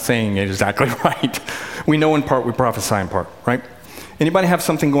 he's not saying it exactly right. We know in part, we prophesy in part, right? Anybody have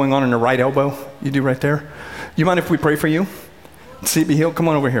something going on in their right elbow? You do right there? You mind if we pray for you? See it be healed? Come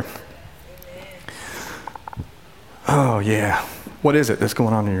on over here. Oh, yeah. What is it that's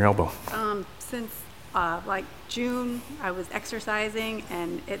going on in your elbow? Since like June, I was exercising,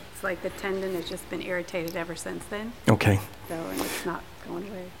 and it's like the tendon has just been irritated ever since then. Okay. So, and it's not going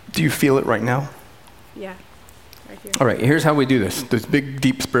away. Do you feel it right now? Yeah, right here. All right, here's how we do this. This big,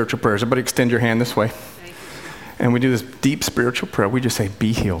 deep spiritual prayers. Everybody extend your hand this way. And we do this deep spiritual prayer. We just say,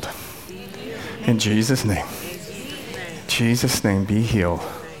 be healed. In Jesus' name. In Jesus' name, be healed.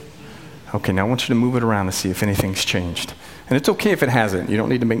 Okay, now I want you to move it around to see if anything's changed. And it's okay if it hasn't. You don't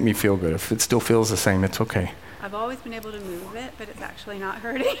need to make me feel good. If it still feels the same, it's okay. I've always been able to move it, but it's actually not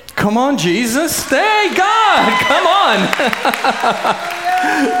hurting. Come on, Jesus. Hey, God, come on.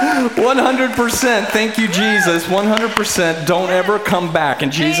 100%. Thank you, Jesus. 100%. Don't ever come back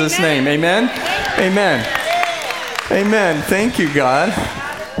in Jesus' name. Amen? Amen. Amen. Thank you, God.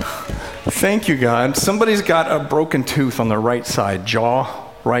 Thank you, God. Somebody's got a broken tooth on the right side,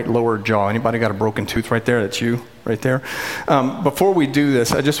 right lower jaw. Anybody got a broken tooth right there? That's you right there. Before we do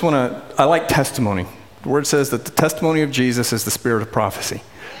this, I like testimony. The word says that the testimony of Jesus is the spirit of prophecy,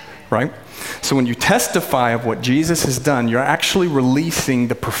 right? So when you testify of what Jesus has done, you're actually releasing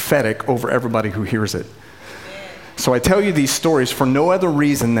the prophetic over everybody who hears it. So I tell you these stories for no other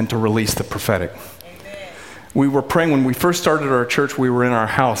reason than to release the prophetic. We were praying when we first started our church. We were in our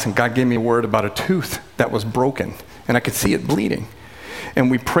house, and God gave me a word about a tooth that was broken, and I could see it bleeding. And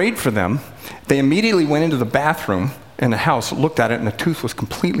we prayed for them. They immediately went into the bathroom in the house, looked at it, and the tooth was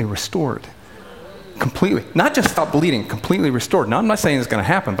completely restored. Completely. Not just stop bleeding, completely restored. Now, I'm not saying it's going to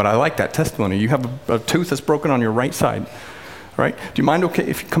happen, but I like that testimony. You have a tooth that's broken on your right side, right? Do you mind okay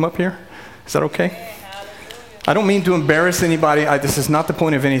if you come up here? Is that okay? I don't mean to embarrass anybody. This is not the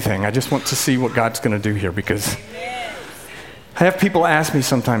point of anything. I just want to see what God's going to do here, because I have people ask me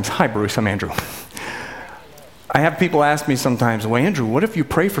sometimes, hi, Bruce, I'm Andrew. I have people ask me sometimes, well, Andrew, what if you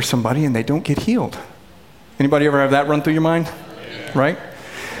pray for somebody and they don't get healed? Anybody ever have that run through your mind? Right?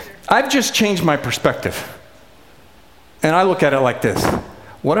 I've just changed my perspective. And I look at it like this.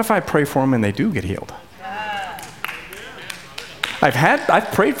 What if I pray for them and they do get healed?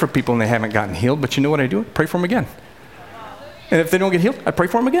 I've prayed for people and they haven't gotten healed, but you know what I do? Pray for them again. And if they don't get healed, I pray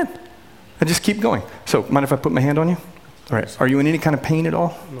for them again. I just keep going. So, mind if I put my hand on you? All right. Are you in any kind of pain at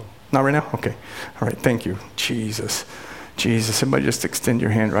all? No. Not right now? Okay. All right. Thank you. Jesus. Jesus. Everybody just extend your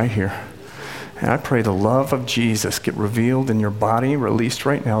hand right here. And I pray the love of Jesus get revealed in your body, released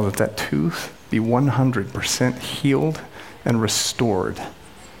right now, that tooth be 100% healed and restored.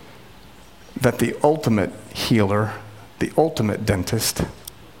 That the ultimate healer, the ultimate dentist,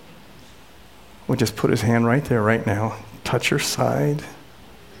 will just put his hand right there right now, touch your side,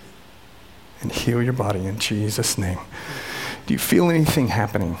 and heal your body in Jesus' name. Do you feel anything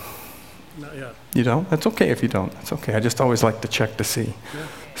happening? Not yet. You don't? That's okay if you don't. That's okay. I just always like to check to see. Yeah.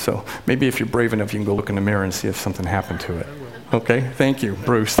 So maybe if you're brave enough, you can go look in the mirror and see if something happened to it. Okay? Thank you,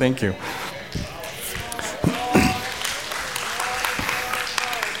 Bruce. Thank you.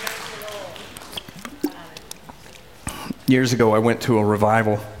 Years ago, I went to a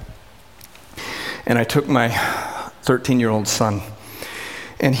revival, and I took my 13-year-old son,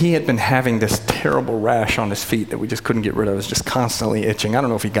 and he had been having this terrible rash on his feet that we just couldn't get rid of. It was just constantly itching. I don't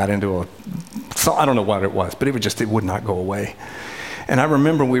know if he got into I don't know what it was, but it would not go away. And I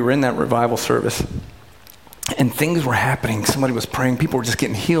remember we were in that revival service, and things were happening. Somebody was praying. People were just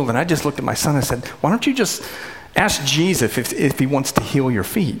getting healed. And I just looked at my son and said, why don't you just ask Jesus if he wants to heal your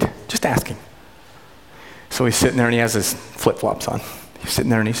feet? Just ask him. So he's sitting there, and he has his flip-flops on. He's sitting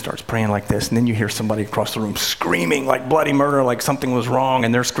there, and he starts praying like this. And then you hear somebody across the room screaming like bloody murder, like something was wrong.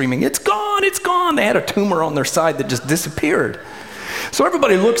 And they're screaming, it's gone, it's gone. They had a tumor on their side that just disappeared. So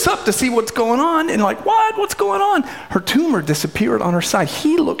everybody looks up to see what's going on, and like, what? What's going on? Her tumor disappeared on her side.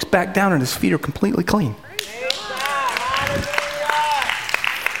 He looks back down, and his feet are completely clean.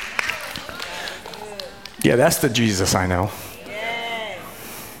 Yeah, that's the Jesus I know.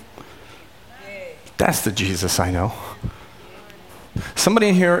 That's the Jesus I know. Somebody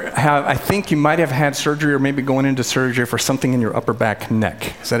in here, I think you might have had surgery or maybe going into surgery for something in your upper back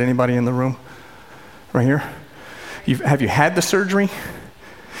neck. Is that anybody in the room? Right here? Have you had the surgery?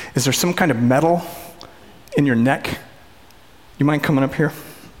 Is there some kind of metal in your neck? You mind coming up here?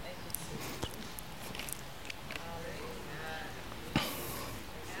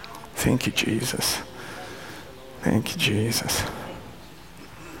 Thank you, Jesus. Thank you, Jesus.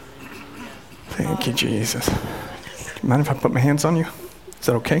 Thank you, Jesus. Do you mind if I put my hands on you? Is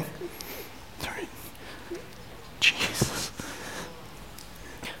that okay? Sorry. Jesus.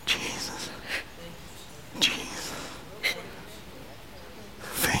 Jesus. Jesus.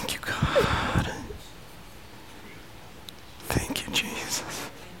 Thank you, God. Thank you, Jesus.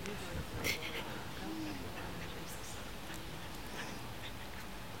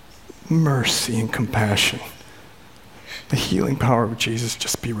 Mercy and compassion. The healing power of Jesus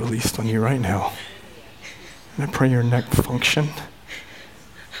just be released on you right now. And I pray your neck function.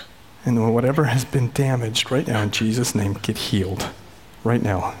 And whatever has been damaged right now in Jesus' name, get healed. Right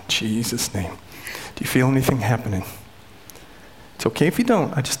now, in Jesus' name. Do you feel anything happening? It's okay if you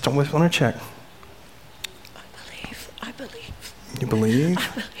don't. I just always want to check. I believe. You believe? I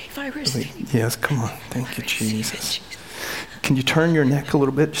believe. I receive. Yes, come on. Thank you, Jesus. Can you turn your neck a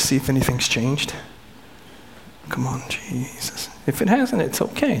little bit to see if anything's changed? Come on, Jesus. If it hasn't, it's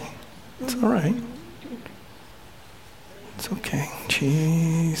okay. It's all right. It's okay.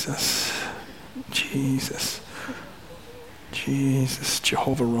 Jesus. Jesus. Jesus.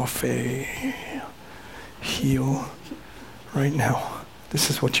 Jehovah Rapha. Heal right now. This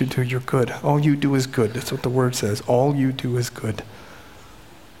is what you do. You're good. All you do is good. That's what the word says. All you do is good.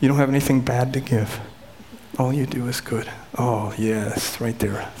 You don't have anything bad to give. All you do is good. Oh, yes. Right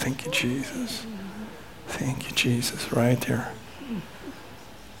there. Thank you, Jesus. Thank you, Jesus, right there.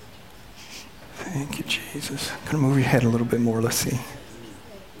 Thank you, Jesus. Gonna move your head a little bit more, let's see.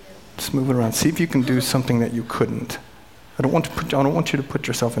 Just move it around. See if you can do something that you couldn't. I don't want you to put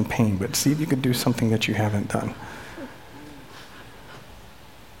yourself in pain, but see if you can do something that you haven't done.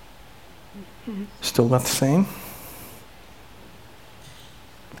 Still about the same?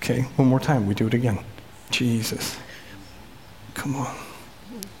 Okay, one more time, we do it again. Jesus. Come on.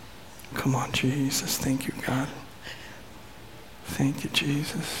 Come on, Jesus. Thank you, God. Thank you,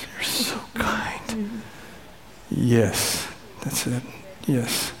 Jesus. You're so kind. Yes. That's it.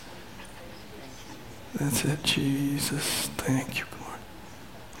 Yes. That's it, Jesus. Thank you, Lord.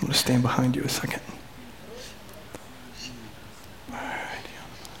 I'm going to stand behind you a second.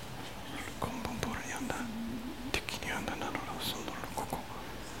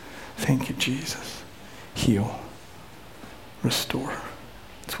 Thank you, Jesus. Heal. Restore.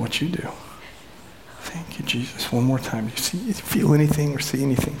 It's what you do. Thank you, Jesus. One more time. You feel anything or see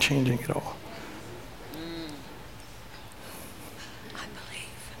anything changing at all? I believe.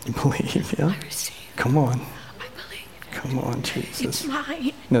 You believe, yeah? I receive. Come on. I believe. Come on, Jesus. It's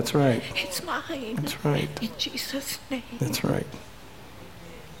mine. That's right. It's mine. That's right. In Jesus' name. That's right.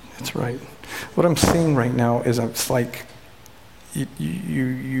 That's right. What I'm seeing right now is it's like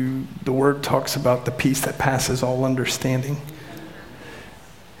the word talks about the peace that passes all understanding.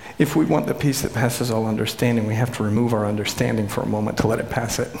 If we want the peace that passes all understanding, we have to remove our understanding for a moment to let it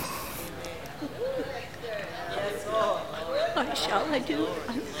pass it. What shall I do?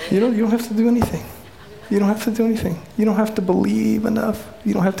 You don't have to do anything. You don't have to do anything. You don't have to believe enough.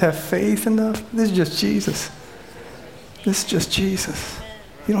 You don't have to have faith enough. This is just Jesus. This is just Jesus.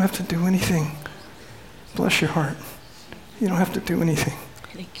 You don't have to do anything. Bless your heart. You don't have to do anything.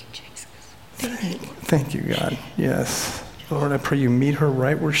 Thank you, Jesus. Thank you, God. Yes. Lord, I pray you meet her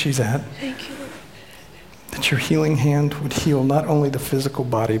right where she's at. Thank you, Lord. That your healing hand would heal not only the physical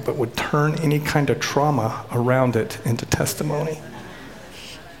body, but would turn any kind of trauma around it into testimony.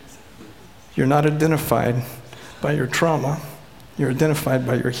 You're not identified by your trauma. You're identified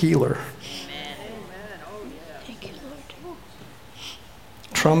by your healer. Thank you, Lord.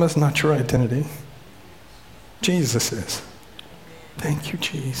 Trauma is not your identity. Jesus is. Thank you,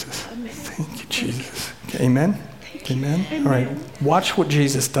 Jesus. Thank you, Jesus. Okay, amen? Amen? All right. Watch what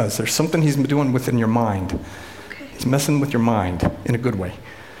Jesus does. There's something he's doing within your mind. He's messing with your mind in a good way.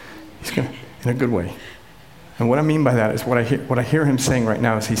 In a good way. And what I mean by that is what I hear him saying right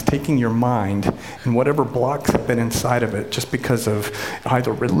now is he's taking your mind and whatever blocks have been inside of it just because of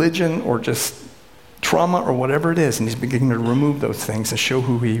either religion or just trauma or whatever it is, and he's beginning to remove those things and show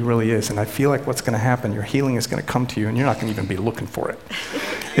who he really is. And I feel like what's going to happen, your healing is going to come to you and you're not going to even be looking for it.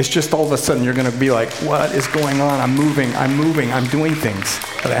 It's just all of a sudden you're going to be like, what is going on? I'm moving, I'm doing things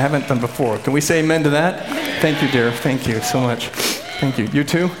that I haven't done before. Can we say amen to that? Thank you, dear. Thank you so much. Thank you. You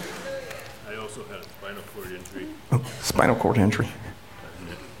too? I also had a spinal cord injury. Oh, spinal cord injury.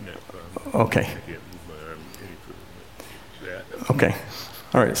 Okay. I can't move my arm any further than that. Okay.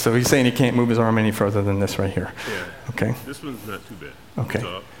 All right, so he's saying he can't move his arm any further than this right here. Yeah. Okay. This one's not too bad. Okay. It's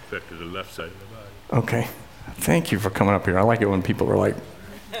all affected the left side of the body. Okay. Thank you for coming up here. I like it when people are like,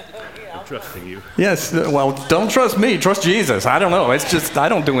 I'm trusting you. yes, well, don't trust me. Trust Jesus. I don't know. It's just, I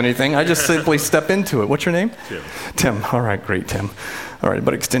don't do anything. I just simply step into it. What's your name? Tim. Tim. All right, great, Tim. All right,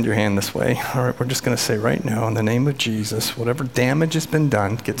 but extend your hand this way. All right, we're just going to say right now, in the name of Jesus, whatever damage has been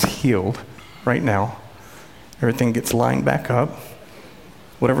done gets healed right now. Everything gets lined back up.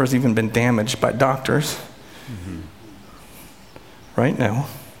 Whatever has even been damaged by doctors right now.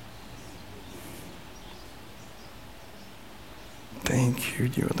 Thank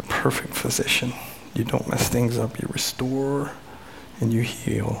you. You're the perfect physician. You don't mess things up. You restore and you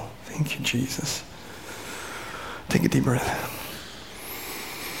heal. Thank you, Jesus. Take a deep breath.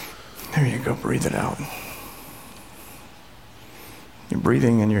 There you go. Breathe it out. You're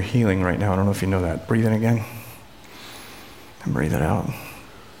breathing and you're healing right now. I don't know if you know that. Breathe in again. And breathe it out.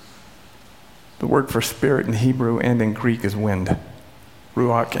 The word for spirit in Hebrew and in Greek is wind.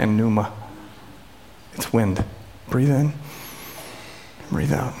 Ruach and pneuma. It's wind. Breathe in.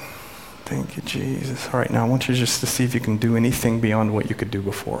 Breathe out. Thank you, Jesus. All right, now I want you just to see if you can do anything beyond what you could do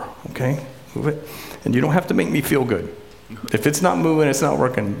before. Okay? Move it. And you don't have to make me feel good. If it's not moving, it's not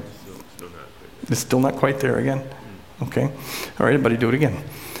working. It's still not quite there again. Okay? All right, everybody do it again.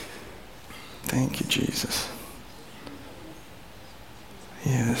 Thank you, Jesus.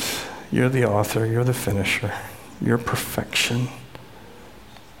 Yes. You're the author, you're the finisher, you're perfection.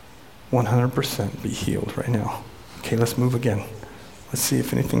 100% be healed right now. Okay, let's move again. Let's see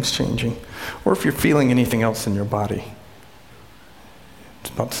if anything's changing. Or if you're feeling anything else in your body.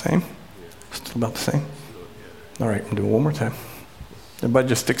 It's about the same? Still about the same? All right, we'll do it one more time. Everybody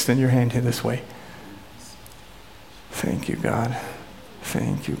just extend your hand here this way. Thank you, God.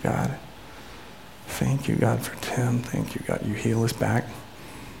 Thank you, God. Thank you, God, for Tim. Thank you, God. You heal his back.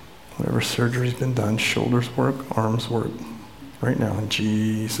 Whatever surgery's been done, shoulders work, arms work, right now in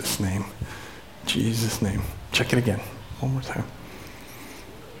Jesus' name. Jesus' name. Check it again. One more time.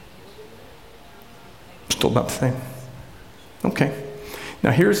 Still about the same. Okay.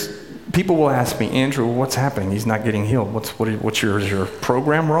 Now people will ask me, Andrew, what's happening? Is your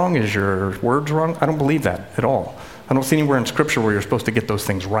program wrong? Is your words wrong? I don't believe that at all. I don't see anywhere in Scripture where you're supposed to get those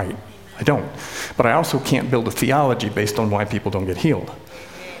things right. I don't. But I also can't build a theology based on why people don't get healed.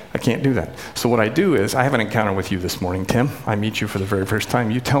 I can't do that. So what I do is, I have an encounter with you this morning, Tim. I meet you for the very first time.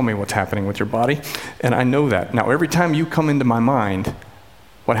 You tell me what's happening with your body, and I know that. Now, every time you come into my mind,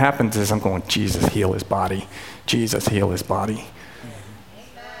 what happens is I'm going, Jesus, heal his body. Jesus, heal his body.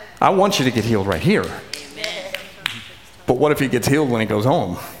 I want you to get healed right here. But what if he gets healed when he goes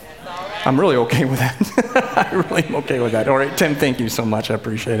home? I'm really okay with that. I really am okay with that. All right, Tim, thank you so much. I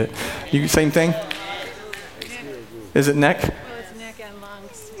appreciate it. You same thing? Is it neck? Well, it's neck and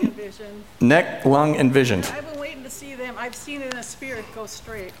lungs and vision. Neck, lung, and vision. I've been waiting to see them. I've seen it in a spirit go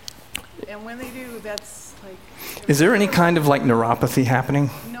straight. And when they do, that's like... Is there any kind of like neuropathy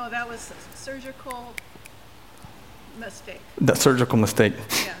happening? No, that was surgical mistake. That surgical mistake.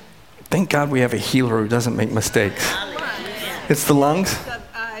 Yeah. Thank God we have a healer who doesn't make mistakes. It's the lungs? The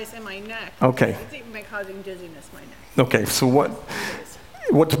eyes and my neck. Okay. It's even been causing dizziness, my neck. Okay, so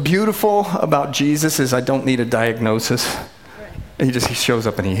what's beautiful about Jesus is I don't need a diagnosis. Right. He shows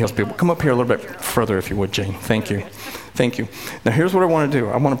up and he heals people. Come up here a little bit further if you would, Jane. Thank you. Thank you. Now here's what I want to do.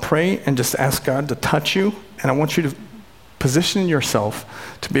 I want to pray and just ask God to touch you, and I want you to position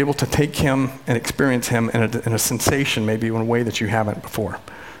yourself to be able to take him and experience him in a sensation, maybe in a way that you haven't before.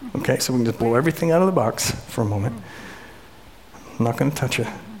 Okay, so we can just blow everything out of the box for a moment. I'm not going to touch it.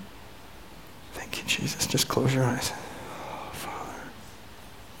 Thank you, Jesus. Just close your eyes. Oh, Father.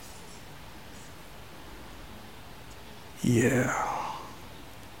 Yeah.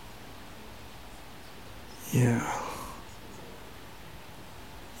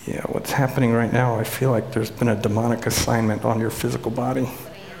 Yeah, what's happening right now, I feel like there's been a demonic assignment on your physical body.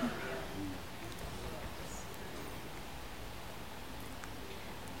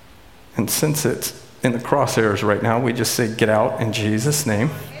 And since it's in the crosshairs right now, we just say, get out in Jesus' name.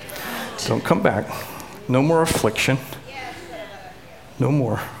 Don't come back. No more affliction. No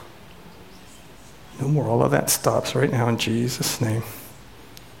more. No more. All of that stops right now in Jesus' name.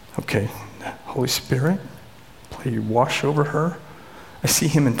 Okay. Holy Spirit, please wash over her. I see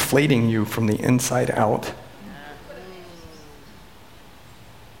him inflating you from the inside out.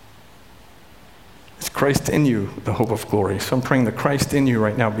 It's Christ in you, the hope of glory. So I'm praying the Christ in you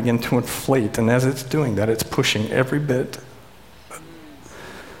right now begin to inflate. And as it's doing that, it's pushing every bit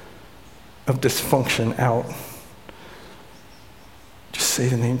of dysfunction out. Just say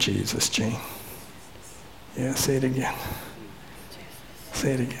the name Jesus, Jane. Yeah, say it again.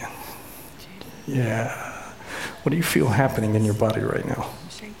 Say it again. Yeah. What do you feel happening in your body right now? I'm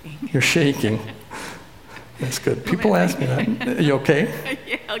shaking. You're shaking. That's good. People ask me that. Are you okay?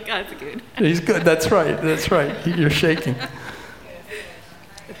 Yeah, God's good. He's good. That's right. That's right. You're shaking.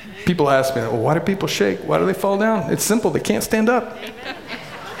 People ask me, well, why do people shake? Why do they fall down? It's simple. They can't stand up.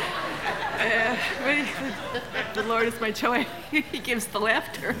 The Lord is my joy. He gives the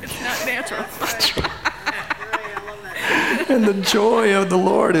laughter. It's not natural. And the joy of the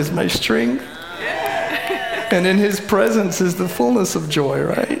Lord is my strength. And in his presence is the fullness of joy,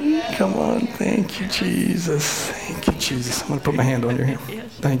 right? Come on. Thank you, Jesus. Thank you, Jesus. I'm going to put my hand on your hand.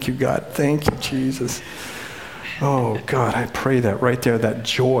 Thank you, God. Thank you, Jesus. Oh, God, I pray that right there, that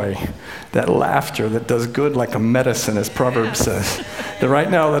joy, that laughter that does good like a medicine, as Proverbs says. That right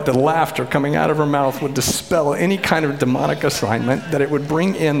now, that the laughter coming out of her mouth would dispel any kind of demonic assignment, that it would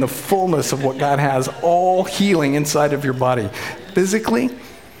bring in the fullness of what God has, all healing inside of your body, physically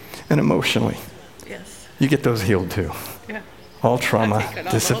and emotionally. You get those healed too. Yeah. All trauma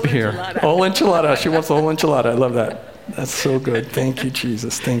disappear. All enchilada. She wants the whole enchilada. I love that. That's so good. Thank you,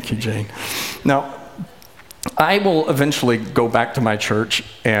 Jesus. Thank you, Jane. Now, I will eventually go back to my church,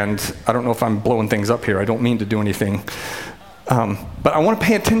 and I don't know if I'm blowing things up here. I don't mean to do anything. But I want to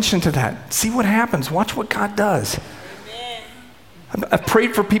pay attention to that. See what happens. Watch what God does. I've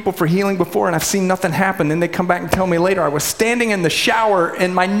prayed for people for healing before, and I've seen nothing happen. Then they come back and tell me later, I was standing in the shower,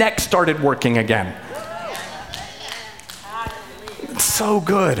 and my neck started working again. It's so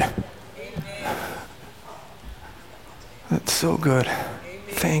good. That's so good.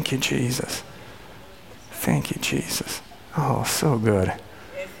 Thank you, Jesus. Thank you, Jesus. Oh, so good.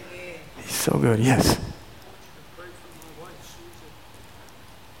 He's so good. Yes.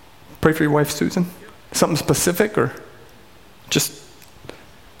 Pray for your wife, Susan? Something specific, or just,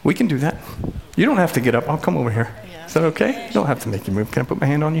 we can do that. You don't have to get up. I'll come over here. Is that okay? You don't have to make you move. Can I put my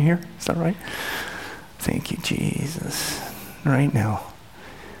hand on you here? Is that right? Thank you, Jesus. Right now,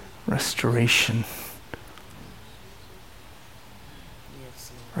 restoration.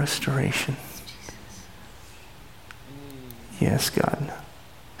 Restoration. Yes, God.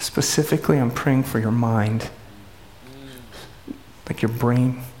 Specifically, I'm praying for your mind, like your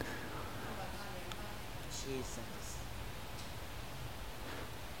brain.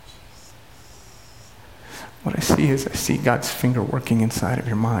 What I see God's finger working inside of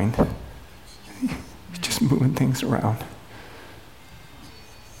your mind. He's just moving things around.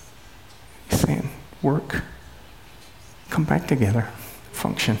 He's saying, work, come back together,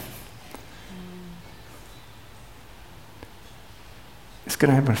 function. It's going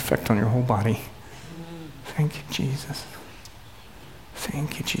to have an effect on your whole body. Thank you, Jesus.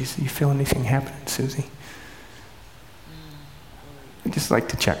 Thank you, Jesus. You feel anything happening, Susie? I just like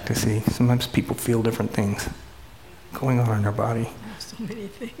to check to see. Sometimes people feel different things going on in their body. So many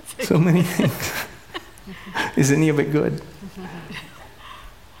things. So many things. Is any of it good? Do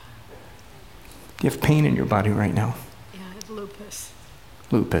you have pain in your body right now? Yeah, I have lupus.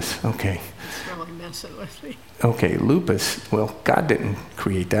 Lupus, okay. It's really messing with me. Okay, lupus. Well, God didn't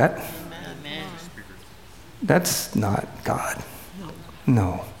create that. That's not God.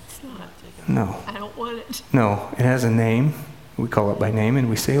 No. It's not. No. I don't want it. No, it has a name. We call it by name and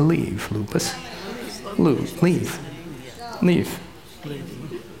we say leave, lupus. Leave. Leave.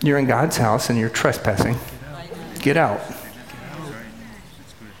 You're in God's house and you're trespassing. Get out.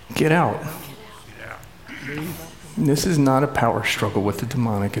 Get out. This is not a power struggle with the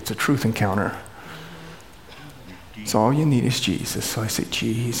demonic. It's a truth encounter. So all you need is Jesus. So I say,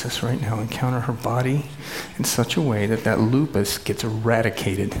 Jesus, right now, encounter her body in such a way that that lupus gets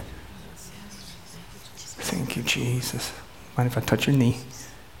eradicated. Thank you, Jesus. Mind if I touch your knee?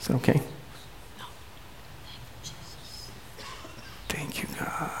 Is that okay? Thank you,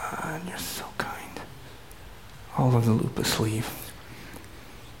 God. You're so kind. All of the lupus leave.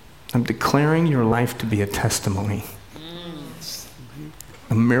 I'm declaring your life to be a testimony.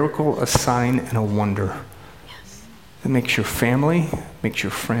 A miracle, a sign, and a wonder. That makes your family, makes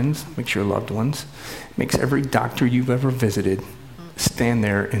your friends, makes your loved ones, makes every doctor you've ever visited stand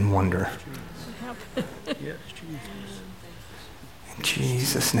there in wonder. In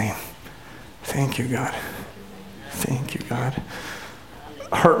Jesus' name. Thank you, God. Thank you, God.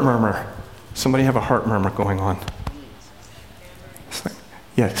 Heart murmur. Somebody have a heart murmur going on.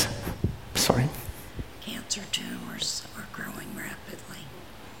 Yes. Sorry. Cancer tumors are growing rapidly.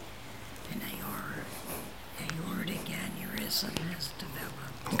 An aortic aneurysm has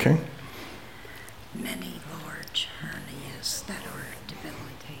developed. Okay. Many large hernias that are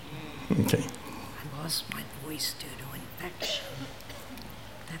debilitating. Okay. I lost my voice due to infection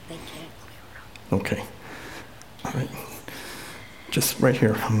that they can't clear up. Okay. All right. Just right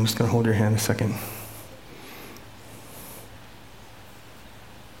here. I'm just going to hold your hand a second.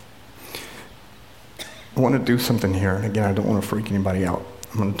 I want to do something here, and again, I don't want to freak anybody out.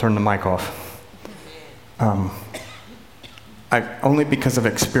 I'm going to turn the mic off. Only because I've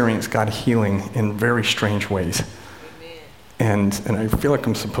experienced God healing in very strange ways. And I feel like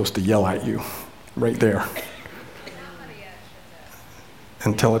I'm supposed to yell at you right there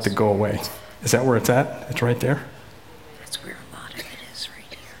and tell it to go away. Is that where it's at? It's right there? That's where a lot of it is, right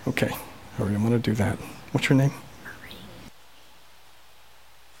here. Okay. All right, I'm going to do that. What's your name? Marie.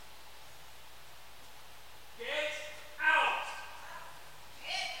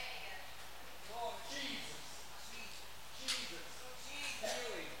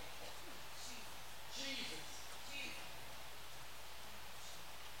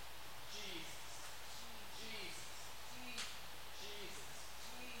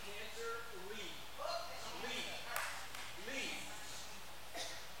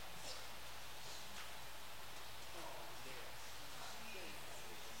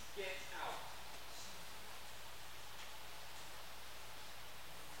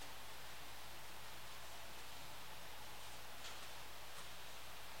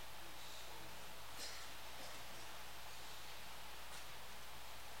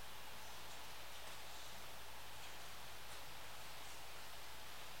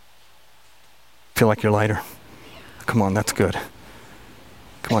 Feel like you're lighter. Come on, that's good.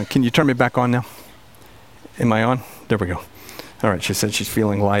 Come on, can you turn me back on now? Am I on? There we go. All right, she said she's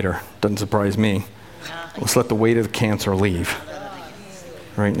feeling lighter. Doesn't surprise me. Let's let the weight of the cancer leave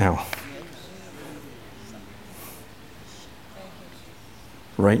right now.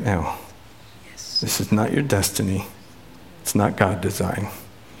 Right now. This is not your destiny. It's not God's design.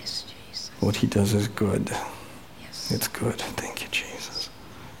 What he does is good. It's good. Thank you, Jesus.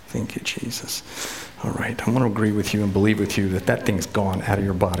 Thank you, Jesus. All right, I want to agree with you and believe with you that that thing's gone out of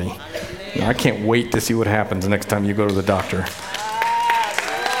your body. Now, I can't wait to see what happens the next time you go to the doctor.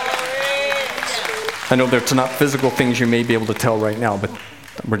 I know there's not physical things you may be able to tell right now, but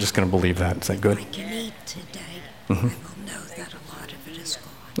we're just going to believe that. Is that good? I can eat today. I will know that a lot of it is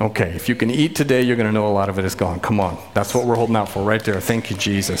Okay, if you can eat today, you're going to know a lot of it is gone. Come on. That's what we're holding out for right there. Thank you,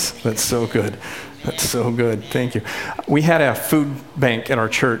 Jesus. That's so good. That's so good. Thank you. We had a food bank at our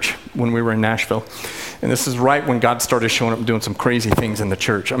church when we were in Nashville. And this is right when God started showing up and doing some crazy things in the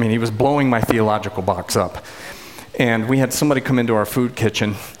church. I mean, he was blowing my theological box up. And we had somebody come into our food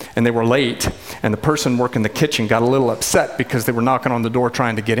kitchen, and they were late. And the person working the kitchen got a little upset because they were knocking on the door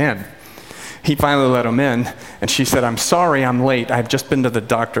trying to get in. He finally let them in, and she said, "I'm sorry I'm late. I've just been to the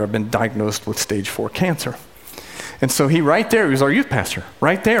doctor. I've been diagnosed with stage 4 cancer." And so he was our youth pastor,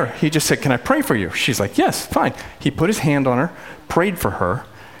 right there. He just said, "Can I pray for you?" She's like, "Yes, fine." He put his hand on her, prayed for her,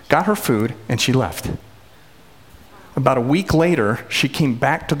 got her food, and she left. About a week later, she came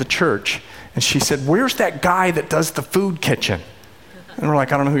back to the church, and she said, "Where's that guy that does the food kitchen?" And we're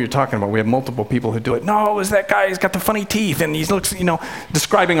like, "I don't know who you're talking about. We have multiple people who do it." "No, it was that guy. He's got the funny teeth, and he looks,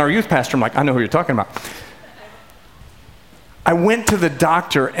 describing our youth pastor." I'm like, "I know who you're talking about." I went to the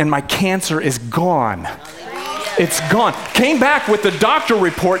doctor, and my cancer is gone. It's gone. Came back with the doctor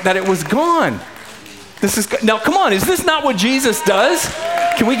report that it was gone. Now, come on, is this not what Jesus does?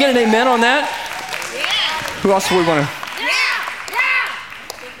 Can we get an amen on that? Who else do we want to?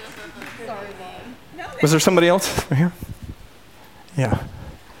 Was there somebody else right here? Yeah.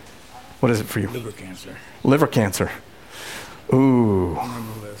 What is it for you? Liver cancer. Liver cancer. Ooh. I'm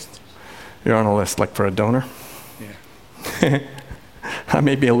on the list. You're on a list, like for a donor? Yeah. I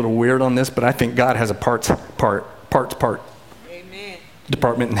may be a little weird on this, but I think God has a parts Amen.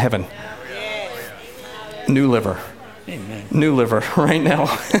 department in heaven. New liver. Amen. New liver right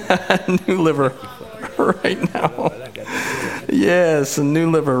now. New liver right now. Yes, a new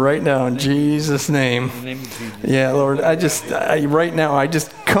liver right now in Jesus' name. Yeah, Lord, right now, I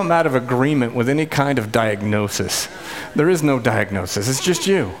just come out of agreement with any kind of diagnosis. There is no diagnosis. It's just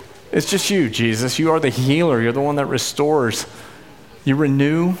you. It's just you, Jesus. You are the healer. You're the one that restores. You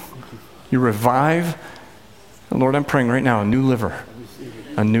renew. You revive. And Lord, I'm praying right now, a new liver.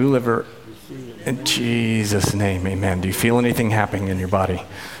 A new liver. In Jesus' name, amen. Do you feel anything happening in your body?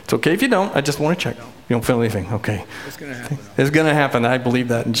 It's okay if you don't. I just want to check. You don't feel anything? Okay. It's going to happen. It's going to happen. I believe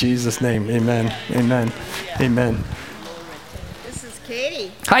that in Jesus' name. Amen. Amen. Amen. This is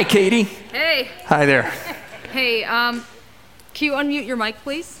Katie. Hi, Katie. Hey. Hi there. Hey, can you unmute your mic,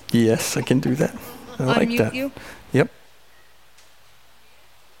 please? Yes, I can do that. I like Unmute that. you. Yep.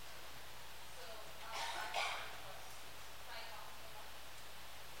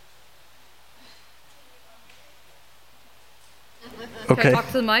 Can I Okay. talk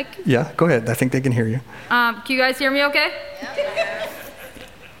to the mic? Yeah, go ahead. I think they can hear you. Can you guys hear me okay?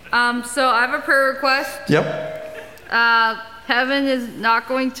 So I have a prayer request. Yep. Heaven is not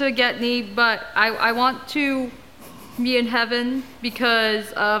going to get me, but I want to be in heaven because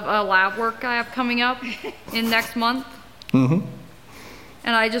of a lab work I have coming up in next month. Mm-hmm.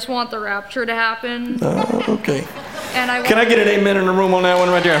 And I just want the rapture to happen. Okay. And Can I get an amen in the room on that one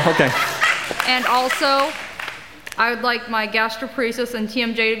right there? Okay. And also, I would like my gastroparesis and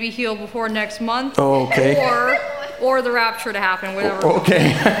TMJ to be healed before next month. Okay. Or the rapture to happen, whatever.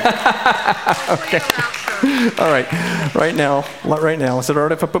 Okay. Okay. All right. Right now, is it all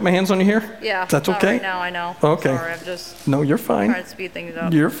right if I put my hands on you here? Yeah. That's not okay? Right now, I know. Okay. Sorry, I'm just No, you're fine. trying to speed things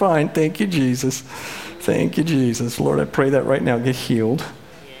up. You're fine. Thank you, Jesus. Thank you, Jesus. Lord, I pray that right now get healed.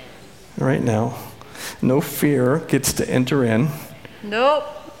 Right now. No fear gets to enter in. Nope.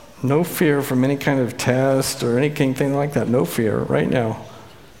 No fear from any kind of test or anything like that. No fear right now.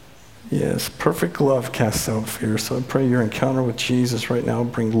 Yes, perfect love casts out fear. So I pray your encounter with Jesus right now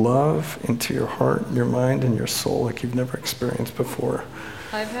bring love into your heart, your mind, and your soul like you've never experienced before.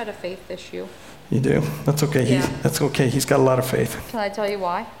 I've had a faith issue. You do? That's okay. Yeah. That's okay. He's got a lot of faith. Can I tell you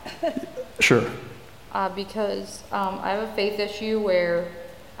why? Sure. Because I have a faith issue where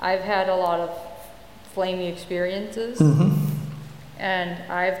I've had a lot of flamey experiences. Mm-hmm. And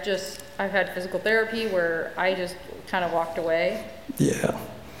I've had physical therapy where I just kind of walked away. Yeah.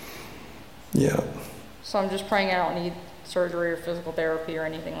 Yeah. So I'm just praying I don't need surgery or physical therapy or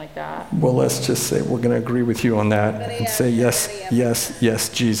anything like that. Well, let's just say we're going to agree with you on that and say yes, yes, yes,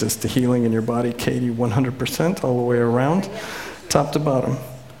 Jesus, to healing in your body, Katie, 100% all the way around, top to bottom.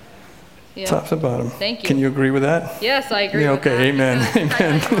 Yeah. Top to bottom. Thank you. Can you agree with that? Yes, I agree Yeah, with okay, that. amen,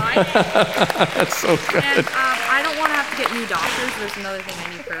 amen. That's so good. And I don't want to have to get new doctors. There's another thing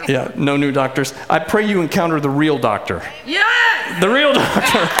I need prayer for. Yeah, no new doctors. I pray you encounter the real doctor. Yes! The real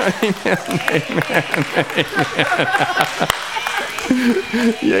doctor. Amen,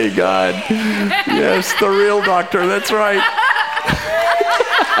 amen. Yay, God. Yes, the real doctor. That's right.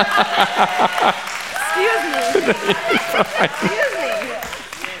 Excuse me. Excuse me.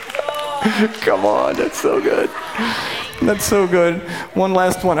 Come on, that's so good. That's so good. One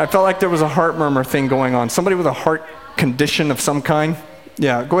last one. I felt like there was a heart murmur thing going on. Somebody with a heart condition of some kind.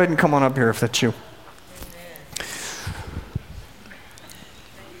 Yeah, go ahead and come on up here if that's you.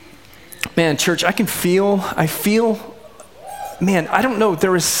 Man, church, I feel, man, I don't know,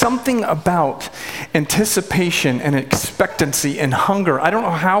 there is something about anticipation and expectancy and hunger. I don't know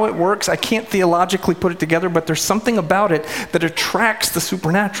how it works. I can't theologically put it together, but there's something about it that attracts the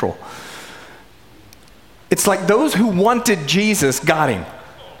supernatural. It's like those who wanted Jesus got him.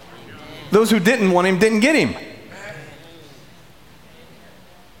 Those who didn't want him didn't get him.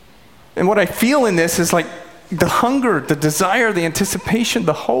 And what I feel in this is like the hunger, the desire, the anticipation,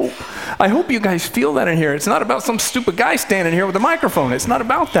 the hope. I hope you guys feel that in here. It's not about some stupid guy standing here with a microphone. It's not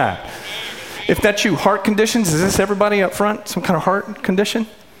about that. If that's you, heart conditions, is this everybody up front? Some kind of heart condition?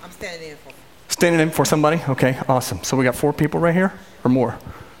 I'm standing in for. Standing in for somebody? Okay, awesome. So we got 4 people right here or more?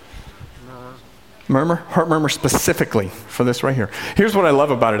 Murmur? Heart murmur specifically for this right here. Here's what I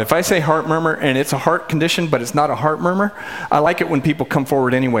love about it. If I say heart murmur and it's a heart condition, but it's not a heart murmur, I like it when people come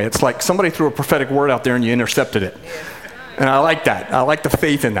forward anyway. It's like somebody threw a prophetic word out there and you intercepted it. And I like that. I like the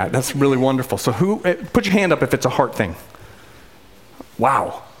faith in that. That's really wonderful. So put your hand up if it's a heart thing.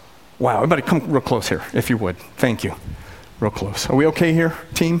 Wow. Wow. Everybody come real close here, if you would. Thank you. Real close. Are we okay here,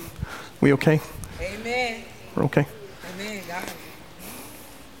 team? We okay? Amen. We're okay? Amen, God.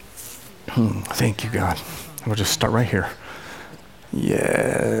 Thank you, God. We'll just start right here.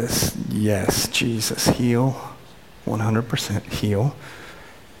 Yes, yes, Jesus, heal, 100% heal,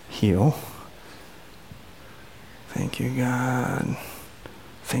 heal. Thank you, God.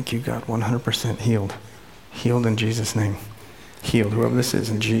 Thank you, God, 100% healed. Healed in Jesus' name. Healed, whoever this is,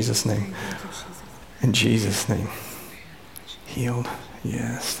 in Jesus' name. In Jesus' name. Healed,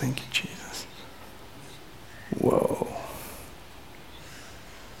 yes, thank you, Jesus. Whoa.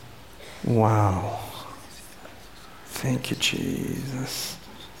 Wow. Thank you, Jesus.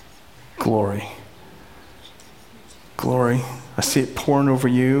 Glory. Glory. I see it pouring over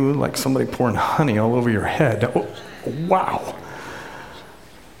you like somebody pouring honey all over your head. Oh, wow.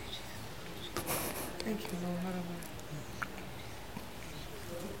 Thank you,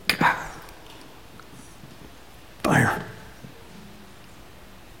 Lord. Fire.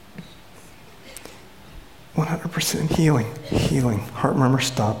 100% healing. Healing. Heart murmur,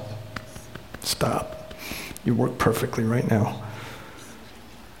 stop. Stop. You work perfectly right now.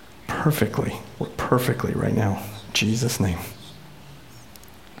 Perfectly. Work perfectly right now. In Jesus' name.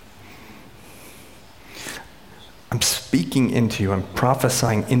 I'm speaking into you. I'm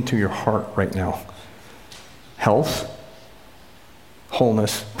prophesying into your heart right now. Health,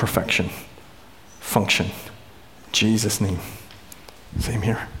 wholeness, perfection, function. In Jesus' name. Same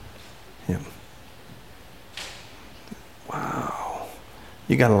here. Yep. Wow.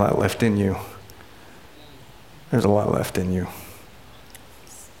 You got a lot left in you. There's a lot left in you.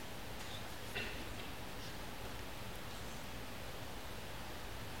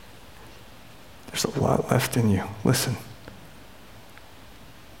 There's a lot left in you. Listen.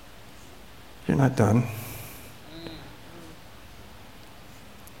 You're not done.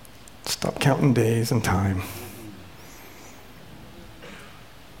 Stop counting days and time.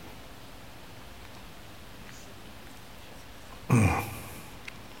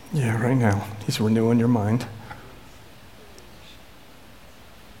 Yeah, right now. He's renewing your mind.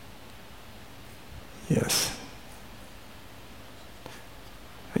 Yes.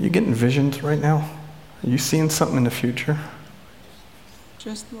 Are you getting visions right now? Are you seeing something in the future?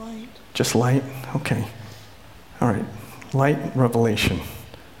 Just light. Just light? Okay. All right. Light revelation.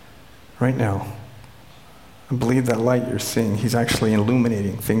 Right now. I believe that light you're seeing, he's actually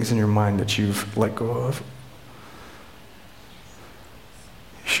illuminating things in your mind that you've let go of.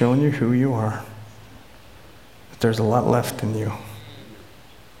 He's showing you who you are. That there's a lot left in you.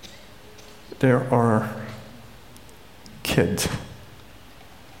 There are kids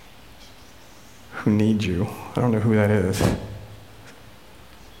who need you. I don't know who that is.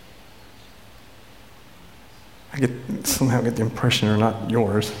 I somehow get the impression they're not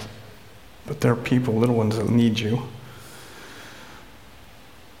yours, but there are people, little ones, that need you.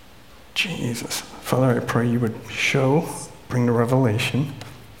 Jesus. Father, I pray you would bring the revelation,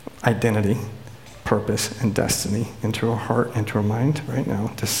 identity, purpose, and destiny into our heart, into our mind right now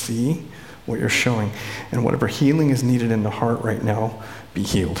to see what you're showing. And whatever healing is needed in the heart right now, be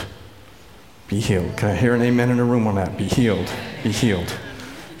healed. Be healed. Can I hear an amen in the room on that? Be healed. Be healed.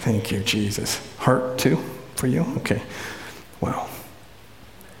 Thank you, Jesus. Heart too, for you? Okay. Wow.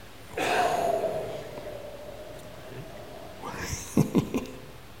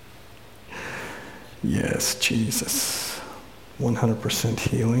 Yes, Jesus. 100%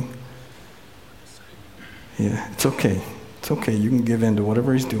 healing. Yeah, it's okay. It's okay. You can give in to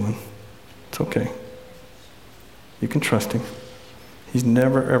whatever he's doing. It's okay. You can trust him. He's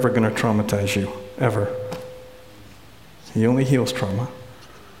never, ever going to traumatize you. Ever. He only heals trauma.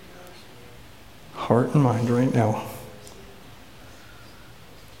 Heart and mind right now.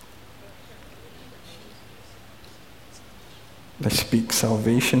 I speak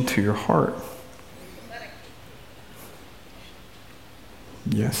salvation to your heart.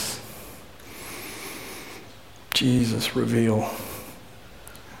 Yes. Jesus, reveal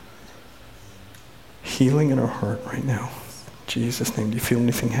healing in our heart right now. In Jesus' name. Do you feel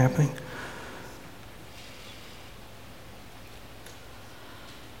anything happening?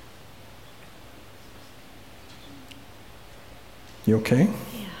 You okay?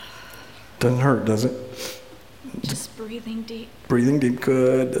 Yeah. Doesn't hurt, does it? Just breathing deep. Breathing deep.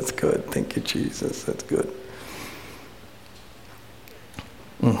 Good. That's good. Thank you, Jesus. That's good.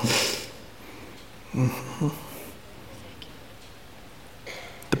 Mm-hmm. Mm-hmm.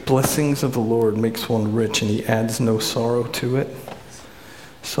 The blessings of the Lord makes one rich, and he adds no sorrow to it.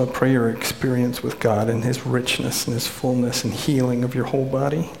 So I pray your experience with God and his richness and his fullness and healing of your whole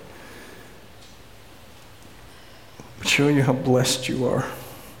body would show you how blessed you are.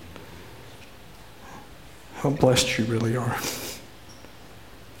 How blessed you really are.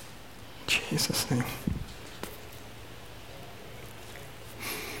 In Jesus' name.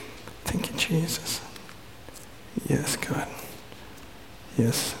 Thank you, Jesus. Yes, God.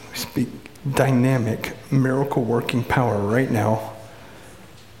 Yes, we speak dynamic, miracle-working power right now.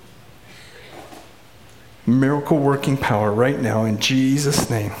 Miracle-working power right now in Jesus'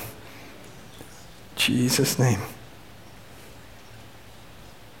 name. Jesus' name.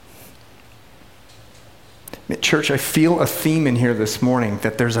 Church, I feel a theme in here this morning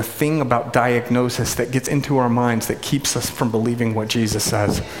that there's a thing about diagnosis that gets into our minds that keeps us from believing what Jesus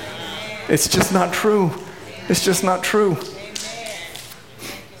says. It's just not true. It's just not true.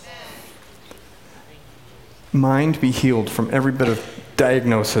 Mind be healed from every bit of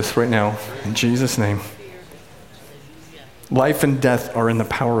diagnosis right now, in Jesus' name. Life and death are in the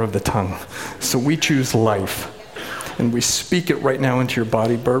power of the tongue. So we choose life. And we speak it right now into your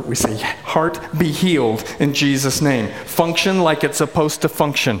body, Bert. We say, heart be healed in Jesus' name. Function like it's supposed to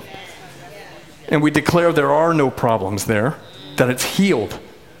function. And we declare there are no problems there, that it's healed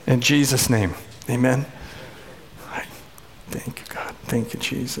in Jesus' name. Amen. Thank you, God. Thank you,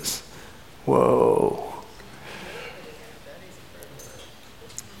 Jesus. Whoa.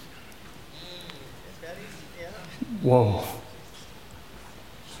 Whoa.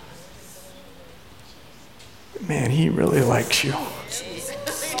 Man, he really likes you.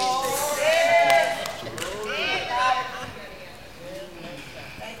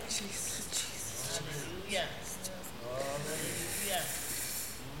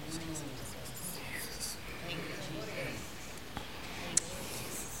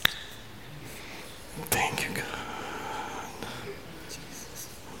 Thank you, God.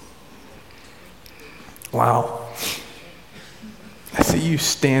 Wow. I see you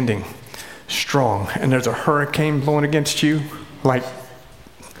standing strong, and there's a hurricane blowing against you, like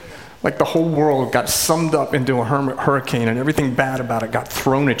the whole world got summed up into a hurricane, and everything bad about it got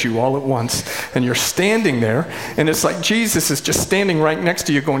thrown at you all at once, and you're standing there, and it's like Jesus is just standing right next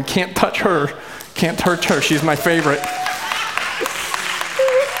to you going, can't touch her, she's my favorite.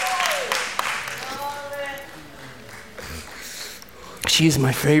 She's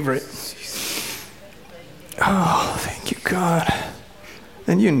my favorite. Oh, thank you, God.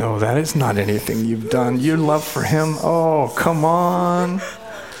 And you know that. It's not anything you've done. Your love for him, oh, come on.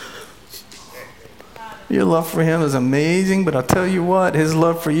 Your love for him is amazing, but I'll tell you what, his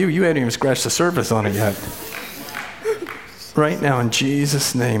love for you, you haven't even scratched the surface on it yet. Right now, in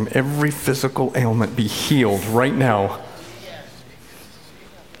Jesus' name, every physical ailment be healed right now.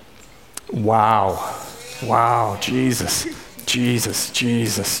 Wow. Wow, Jesus. Jesus,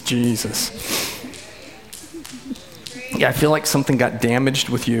 Jesus, Jesus. Yeah, I feel like something got damaged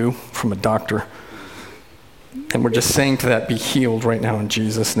with you from a doctor. And we're just saying to that, be healed right now in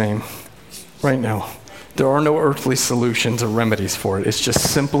Jesus' name. Right now. There are no earthly solutions or remedies for it. It's just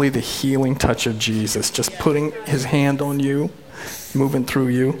simply the healing touch of Jesus, just putting his hand on you, moving through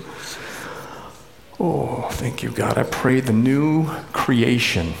you. Oh, thank you, God. I pray the new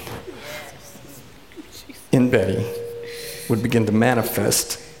creation in Betty would begin to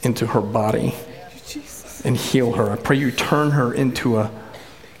manifest into her body and heal her. I pray you turn her into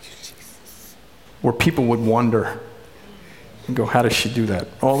where people would wonder and go, how does she do that?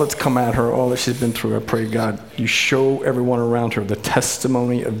 All that's come at her, all that she's been through, I pray, God, you show everyone around her the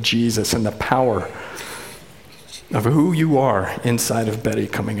testimony of Jesus and the power of who you are inside of Betty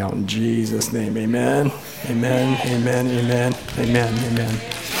coming out in Jesus' name. Amen. Amen. Amen. Amen. Amen. Amen.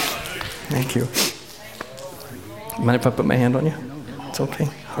 Thank you. Mind if I put my hand on you? It's okay.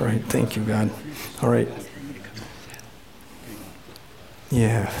 All right. Thank you, God. All right.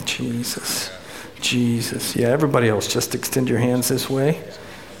 Yeah, Jesus. Jesus. Yeah, everybody else, just extend your hands this way.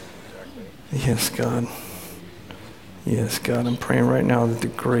 Yes, God. Yes, God. I'm praying right now that the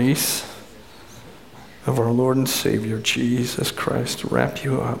grace of our Lord and Savior, Jesus Christ, wrap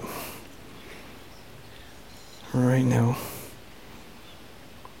you up right now.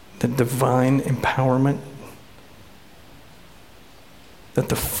 The divine empowerment, that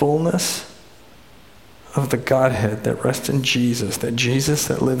the fullness of the Godhead that rests in Jesus, that Jesus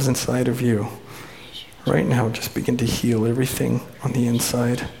that lives inside of you, right now just begin to heal everything on the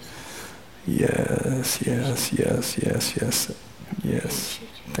inside. Yes, yes, yes, yes, yes, yes.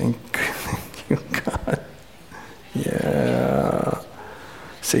 Thank you, God. Yeah.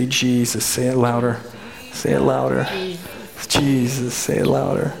 Say Jesus. Say it louder. Say it louder. Jesus. Say it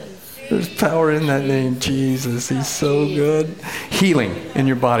louder. There's power in that name, Jesus. He's so good. Healing in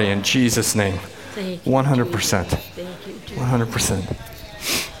your body in Jesus' name. 100%. 100%.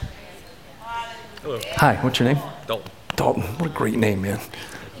 Hello. Hi, what's your name? Dalton. Dalton. What a great name, man.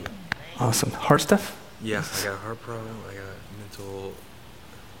 Awesome. Heart stuff? Yeah, I got a heart problem. I got mental,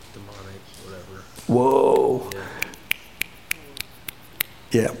 demonic, whatever. Whoa.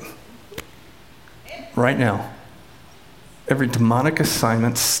 Yeah. Right now, every demonic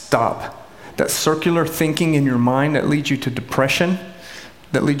assignment, stop. That circular thinking in your mind that leads you to depression,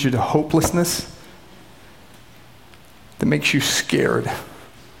 that leads you to hopelessness, that makes you scared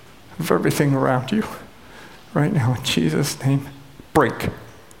of everything around you. Right now, in Jesus' name, break.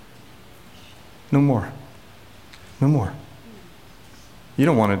 No more. No more. You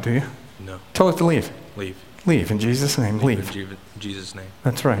don't want it, do you? No. Tell it to leave. Leave. Leave in Jesus' name. Leave. In Jesus' name.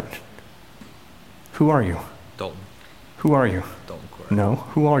 That's right. Who are you? Dalton. Who are you? Dalton Corey. No.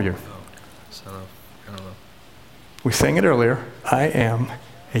 Who are you? Oh, son of, I don't know. We sang it earlier. I am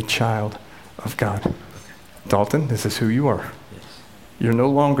a child of God. Okay. Dalton, this is who you are. Yes. You're no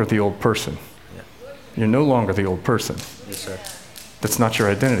longer the old person. Yeah. You're no longer the old person. Yes, sir. That's not your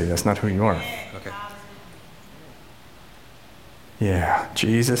identity. That's not who you are. Okay. Yeah,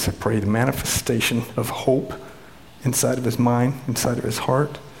 Jesus, I pray the manifestation of hope inside of his mind, inside of his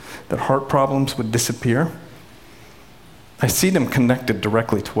heart, that heart problems would disappear. I see them connected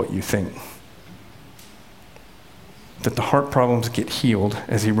directly to what you think. That the heart problems get healed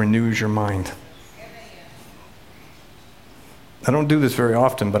as he renews your mind. I don't do this very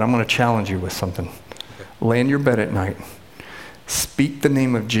often, but I'm going to challenge you with something. Okay. Lay in your bed at night. Speak the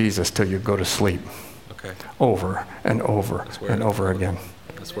name of Jesus till you go to sleep. Okay. Over and over and over again.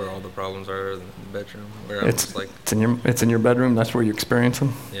 That's where all the problems are, in the bedroom. Where It's in your bedroom. That's where you experience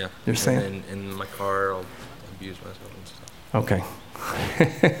them. Yeah. You're saying. And in my car, I'll abuse myself and stuff. Okay.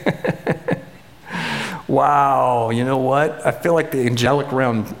 Wow. You know what? I feel like the angelic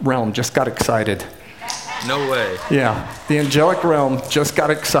realm just got excited. No way. Yeah. The angelic realm just got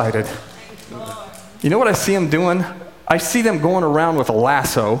excited. You know what I see them doing? I see them going around with a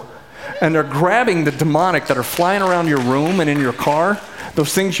lasso, and they're grabbing the demonic that are flying around your room and in your car.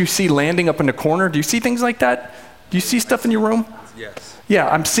 Those things you see landing up in the corner. Do you see things like that? Do you see stuff in your room? Yes. Yeah,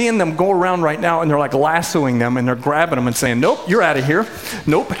 I'm seeing them go around right now, and they're like lassoing them, and they're grabbing them and saying, nope, you're out of here.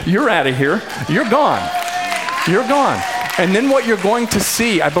 Nope, you're out of here. You're gone. You're gone. And then what you're going to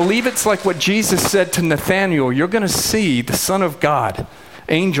see, I believe it's like what Jesus said to Nathanael, you're going to see the Son of God,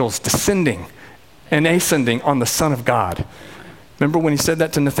 angels descending and ascending on the Son of God. Remember when he said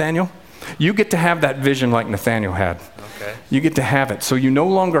that to Nathanael? You get to have that vision like Nathanael had. Okay. You get to have it. So you no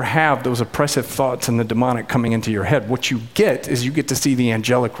longer have those oppressive thoughts and the demonic coming into your head. What you get is you get to see the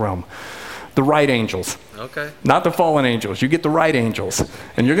angelic realm, the right angels. Okay. Not the fallen angels. You get the right angels.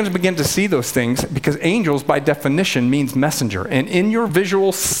 And you're going to begin to see those things because angels, by definition, means messenger. And in your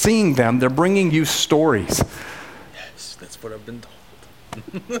visual seeing them, they're bringing you stories. Yes, that's what I've been told.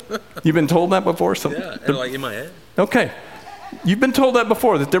 You've been told that before? Yeah, and like in my head. Okay. You've been told that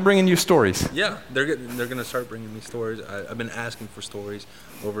before, that they're bringing you stories. Yeah, they're going to start bringing me stories. I've been asking for stories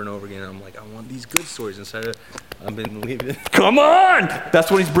over and over again. I'm like, I want these good stories instead of I've been leaving. Come on!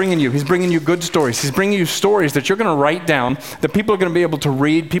 That's what he's bringing you. He's bringing you good stories. He's bringing you stories that you're going to write down, that people are going to be able to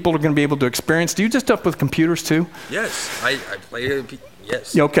read, people are going to be able to experience. Do you do stuff with computers too? Yes, I play.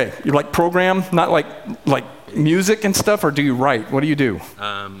 Yes. Okay, you like program, not like music and stuff, or do you write? What do you do?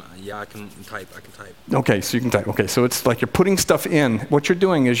 Yeah, I can type. Okay, so you can type. Okay, so it's like you're putting stuff in. What you're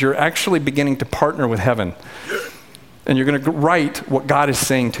doing is you're actually beginning to partner with heaven. And you're going to write what God is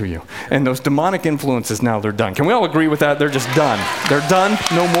saying to you. And those demonic influences now, they're done. Can we all agree with that? They're just done. They're done,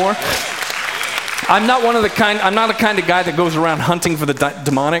 no more. I'm not the kind of guy that goes around hunting for the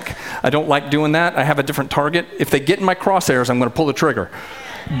demonic. I don't like doing that. I have a different target. If they get in my crosshairs, I'm going to pull the trigger.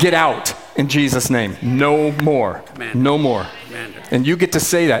 Get out in Jesus' name. No more. No more. And you get to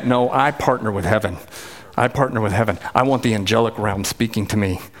say that. No, I partner with heaven. I partner with heaven. I want the angelic realm speaking to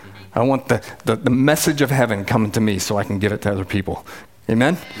me. I want the message of heaven coming to me so I can give it to other people.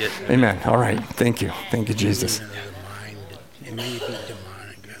 Amen? Yes. Amen. All right. Thank you. Thank you, Jesus. It may be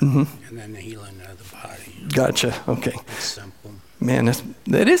demonic, and then the healing of the body. Gotcha. Okay. It's simple. Man,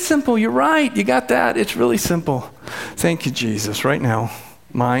 it is simple. You're right. You got that. It's really simple. Thank you, Jesus. Right now,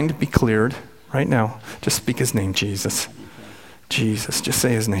 mind be cleared. Right now, just speak his name, Jesus. Jesus. Just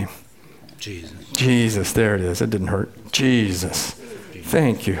say his name. Jesus. Jesus. There it is. It didn't hurt. Jesus.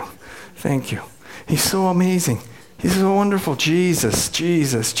 Thank you. Thank you. He's so amazing. He's so wonderful. Jesus,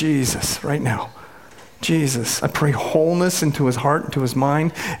 Jesus, Jesus. Right now. Jesus. I pray wholeness into his heart, into his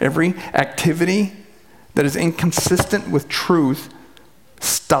mind. Every activity that is inconsistent with truth,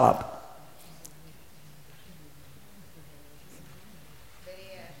 stop.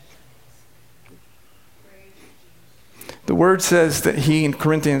 The word says that in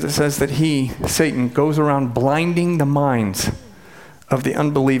Corinthians, it says that Satan, goes around blinding the minds of the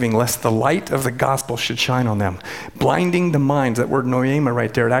unbelieving, lest the light of the gospel should shine on them. Blinding the minds, that word noema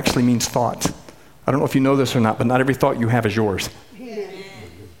right there, it actually means thoughts. I don't know if you know this or not, but not every thought you have is yours.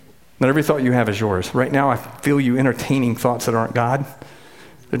 Not every thought you have is yours. Right now, I feel you entertaining thoughts that aren't God.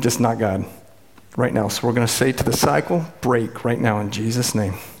 They're just not God. Right now. So we're going to say to the cycle, break right now in Jesus'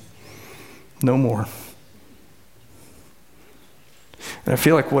 name. No more. And I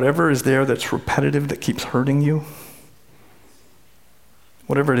feel like whatever is there that's repetitive, that keeps hurting you,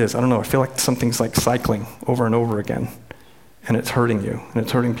 whatever it is, I don't know, I feel like something's like cycling over and over again, and it's hurting you, and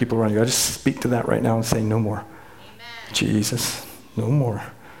it's hurting people around you. I just speak to that right now and say, no more. Amen. Jesus, no more.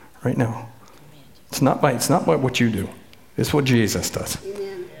 Right now. It's not by what you do. It's what Jesus does.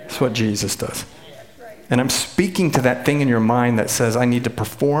 Amen. It's what Jesus does. And I'm speaking to that thing in your mind that says, I need to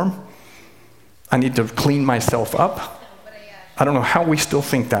perform. I need to clean myself up. I don't know how we still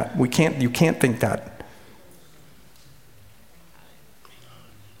think that. You can't think that.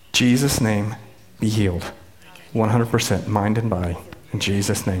 Jesus' name, be healed. 100%, mind and body. In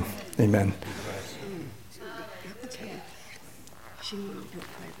Jesus' name, amen. Can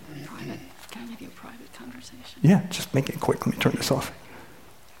I give you a private conversation? Yeah, just make it quick. Let me turn this off.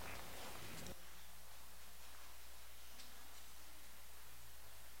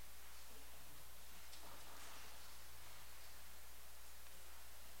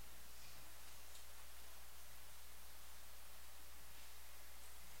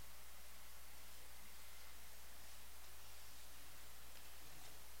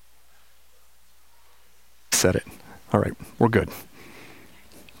 Said it. All right, we're good.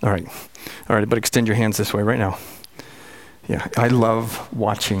 All right, but extend your hands this way right now. Yeah, I love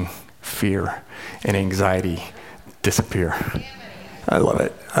watching fear and anxiety disappear. I love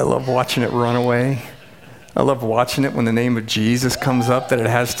it. I love watching it run away. I love watching it when the name of Jesus comes up, that it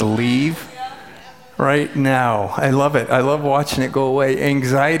has to leave right now. I love it. I love watching it go away.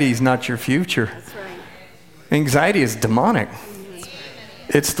 Anxiety is not your future. That's right. Anxiety is demonic.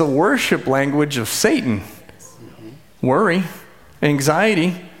 It's the worship language of Satan. Worry,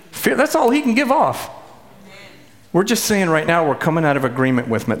 anxiety, fear, that's all he can give off. We're just saying right now we're coming out of agreement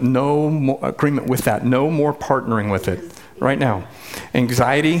with it. No more agreement with that. No more partnering with it. Right now.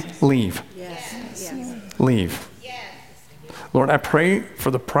 Anxiety, leave. Yes. Leave. Lord, I pray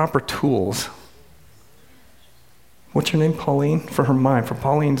for the proper tools. What's your name, Pauline? For her mind, for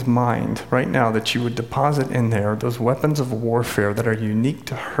Pauline's mind right now, that you would deposit in there those weapons of warfare that are unique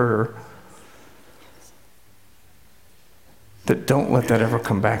to her, that don't let that ever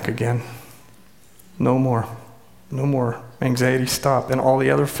come back again. No more. No more. Anxiety, stop. And all the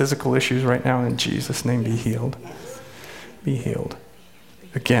other physical issues right now, in Jesus' name, be healed. Be healed.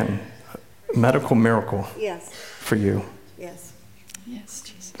 Again, a medical miracle for you. Yes,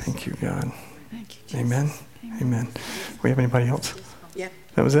 Jesus. Thank you, God. Thank you, Jesus. Amen. Amen. We have anybody else? Yeah.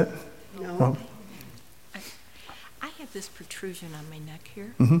 That was it? No. Oh. I have this protrusion on my neck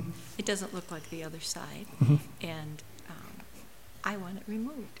here. Mm-hmm. It doesn't look like the other side. Mm-hmm. And I want it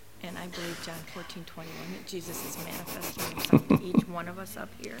removed. And I believe John 14:21, that Jesus is manifesting himself to each one of us up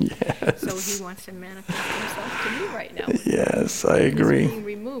here. Yes. So he wants to manifest himself to me right now. Yes, I agree. It's being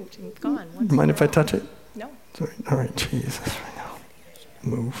removed and gone. Mind if I touch it? No. Sorry. All right, Jesus, right now.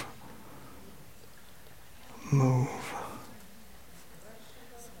 Move.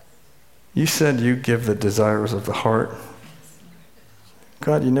 You said you give the desires of the heart.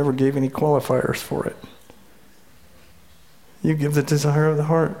 God, you never gave any qualifiers for it. You give the desire of the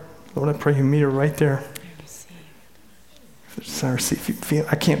heart. Lord, I pray you meet her right there. Desire, see if you feel,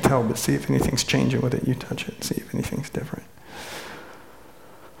 I can't tell, but see if anything's changing with it. You touch it, see if anything's different.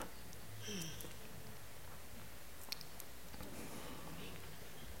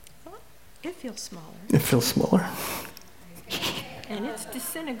 It feels smaller. It feels smaller. And it's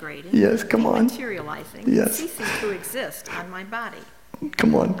disintegrating. Yes, come on. Materializing. Yes. Ceasing to exist on my body.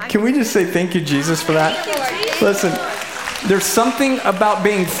 Come on. Can we just say thank you, Jesus, for that? Listen, there's something about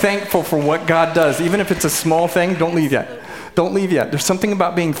being thankful for what God does. Even if it's a small thing, don't leave yet. Don't leave yet. There's something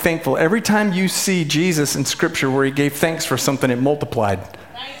about being thankful. Every time you see Jesus in Scripture where he gave thanks for something, it multiplied.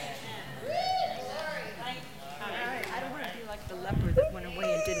 I don't want to be like the leper that went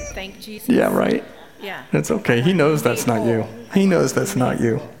away and didn't thank Jesus. Yeah, right? Yeah. It's okay. He knows that's not you. He knows that's not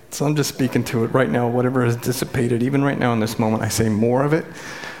you. So I'm just speaking to it right now. Whatever is dissipated, even right now in this moment, I say more of it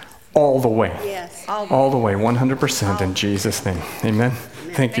all the way. Yes. All the way, 100% in Jesus' name. Amen.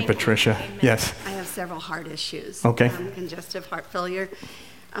 Thank you, Patricia. Amen. Yes. I have several heart issues. Okay. Congestive heart failure.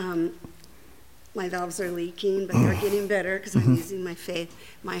 My valves are leaking, but they're getting better because I'm using my faith.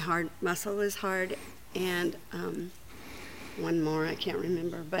 My heart muscle is hard, and one more I can't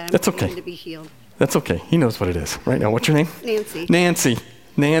remember, but I'm That's okay. going to be healed. That's okay. He knows what it is. Right now, what's your name? Nancy.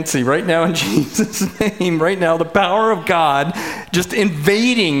 Nancy, right now in Jesus' name, right now, the power of God just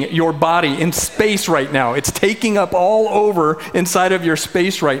invading your body in space right now. It's taking up all over inside of your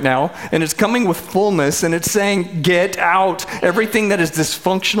space right now, and it's coming with fullness, and it's saying, get out. Everything that is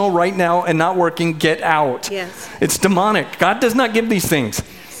dysfunctional right now and not working, get out. Yes. It's demonic. God does not give these things.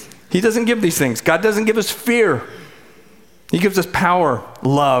 He doesn't give these things. God doesn't give us fear. He gives us power,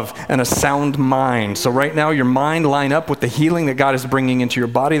 love, and a sound mind. So right now, your mind line up with the healing that God is bringing into your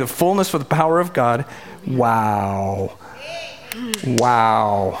body, the fullness for the power of God. Wow.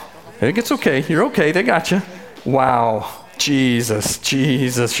 Wow. I think it's okay. You're okay. They got you. Wow. Jesus,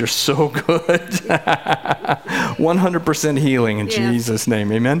 you're so good. 100% healing in Jesus'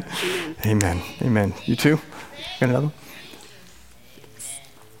 name. Amen? Amen. Amen. You too? Got another one?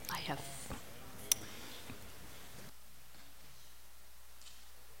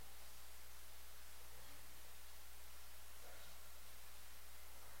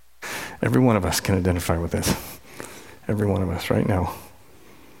 Every one of us can identify with this. Every one of us right now.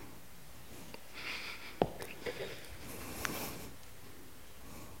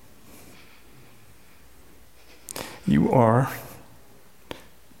 You are,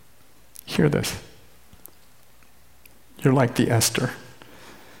 hear this, you're like the Esther,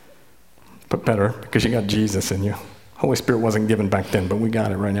 but better because you got Jesus in you. Holy Spirit wasn't given back then, but we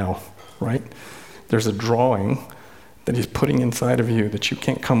got it right now, right? There's a drawing that he's putting inside of you that you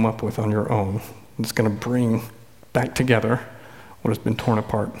can't come up with on your own. It's going to bring back together what has been torn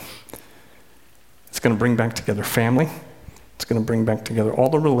apart. It's going to bring back together family. It's going to bring back together all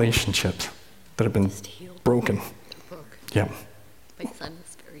the relationships that have been broken. Yeah. My son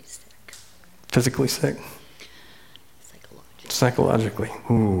is very sick. Physically sick? Psychologically.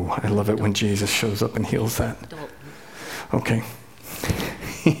 Ooh, I love it when Jesus shows up and heals that. Okay.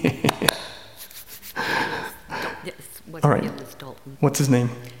 All right. What's his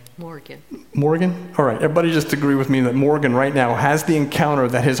name? Morgan. Morgan? All right. Everybody just agree with me that Morgan right now has the encounter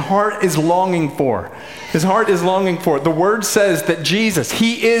that his heart is longing for. His heart is longing for. The word says that Jesus,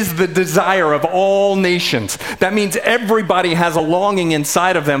 he is the desire of all nations. That means everybody has a longing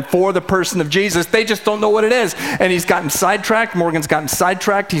inside of them for the person of Jesus. They just don't know what it is. And he's gotten sidetracked. Morgan's gotten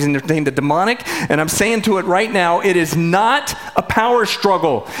sidetracked. He's entertained the demonic. And I'm saying to it right now, it is not a power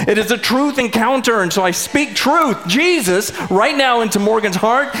struggle. It is a truth encounter. And so I speak truth, Jesus, right now into Morgan's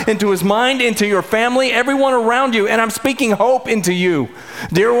heart, into his mind, into your family, everyone around you. And I'm speaking hope into you.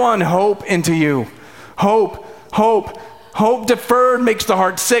 Dear one, hope into you. Hope, hope, hope deferred makes the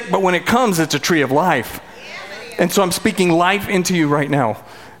heart sick, but when it comes, it's a tree of life. And so I'm speaking life into you right now.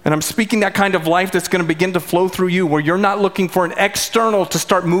 And I'm speaking that kind of life that's going to begin to flow through you, where you're not looking for an external to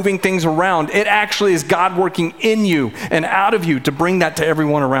start moving things around. It actually is God working in you and out of you to bring that to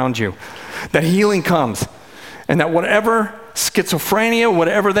everyone around you. That healing comes. And that whatever schizophrenia,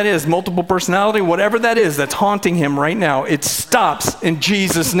 whatever that is, multiple personality, whatever that is that's haunting him right now, it stops in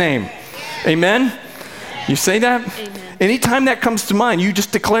Jesus' name. Amen? You say that? Amen. Anytime that comes to mind, you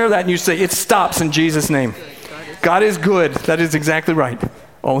just declare that and you say, it stops in Jesus' name. God is good. That is exactly right.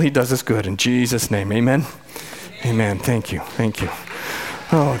 All he does is good in Jesus' name. Amen? Amen. Thank you. Thank you.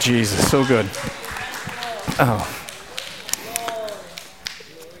 Oh, Jesus. So good. Oh.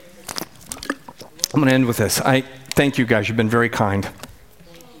 I'm going to end with this. I thank you guys. You've been very kind.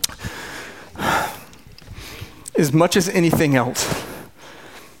 as much as anything else,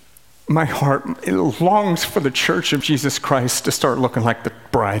 my heart, it longs for the church of Jesus Christ to start looking like the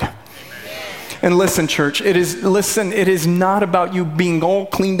bride. And listen, church, it is not about you being all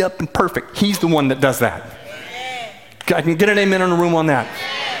cleaned up and perfect. He's the one that does that. I can get an amen in the room on that.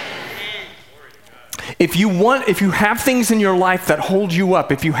 If you have things in your life that hold you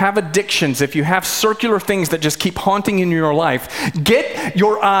up, if you have addictions, if you have circular things that just keep haunting in your life, get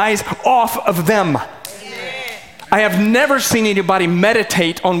your eyes off of them. I have never seen anybody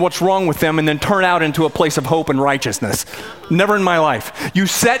meditate on what's wrong with them and then turn out into a place of hope and righteousness. Never in my life. You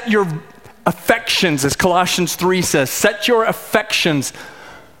set your affections, as Colossians 3 says, set your affections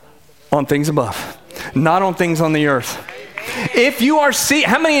on things above, not on things on the earth. If you are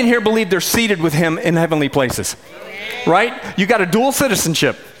how many in here believe they're seated with him in heavenly places? Right? You got a dual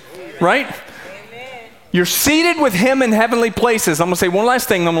citizenship, right? You're seated with him in heavenly places. I'm going to say one last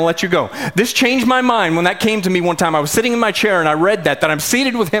thing, and I'm going to let you go. This changed my mind when that came to me one time. I was sitting in my chair, and I read that I'm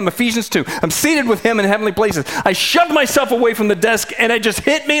seated with him, Ephesians 2. I'm seated with him in heavenly places. I shoved myself away from the desk, and it just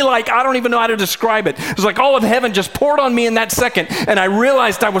hit me like I don't even know how to describe it. It was like all of heaven just poured on me in that second, and I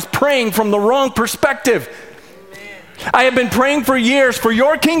realized I was praying from the wrong perspective. I have been praying for years for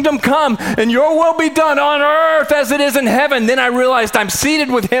your kingdom come and your will be done on earth as it is in heaven. Then I realized I'm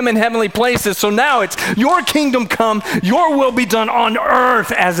seated with him in heavenly places. So now it's your kingdom come, your will be done on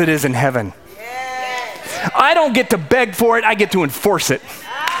earth as it is in heaven. Yes. I don't get to beg for it, I get to enforce it.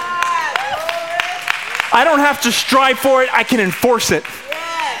 I don't have to strive for it, I can enforce it.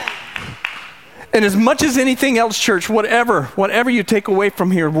 And as much as anything else, church, whatever you take away from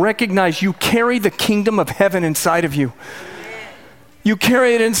here, recognize you carry the kingdom of heaven inside of you. You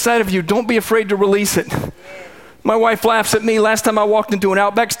carry it inside of you. Don't be afraid to release it. My wife laughs at me. Last time I walked into an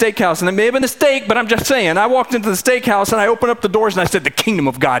Outback Steakhouse, and it may have been a steak, but I'm just saying, I walked into the steakhouse and I opened up the doors and I said, the kingdom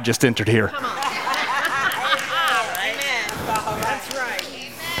of God just entered here.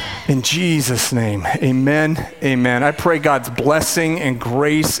 In Jesus' name, amen, amen. I pray God's blessing and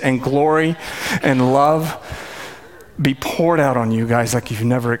grace and glory and love be poured out on you guys like you've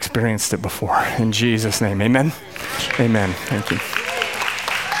never experienced it before. In Jesus' name, amen, amen. Thank you.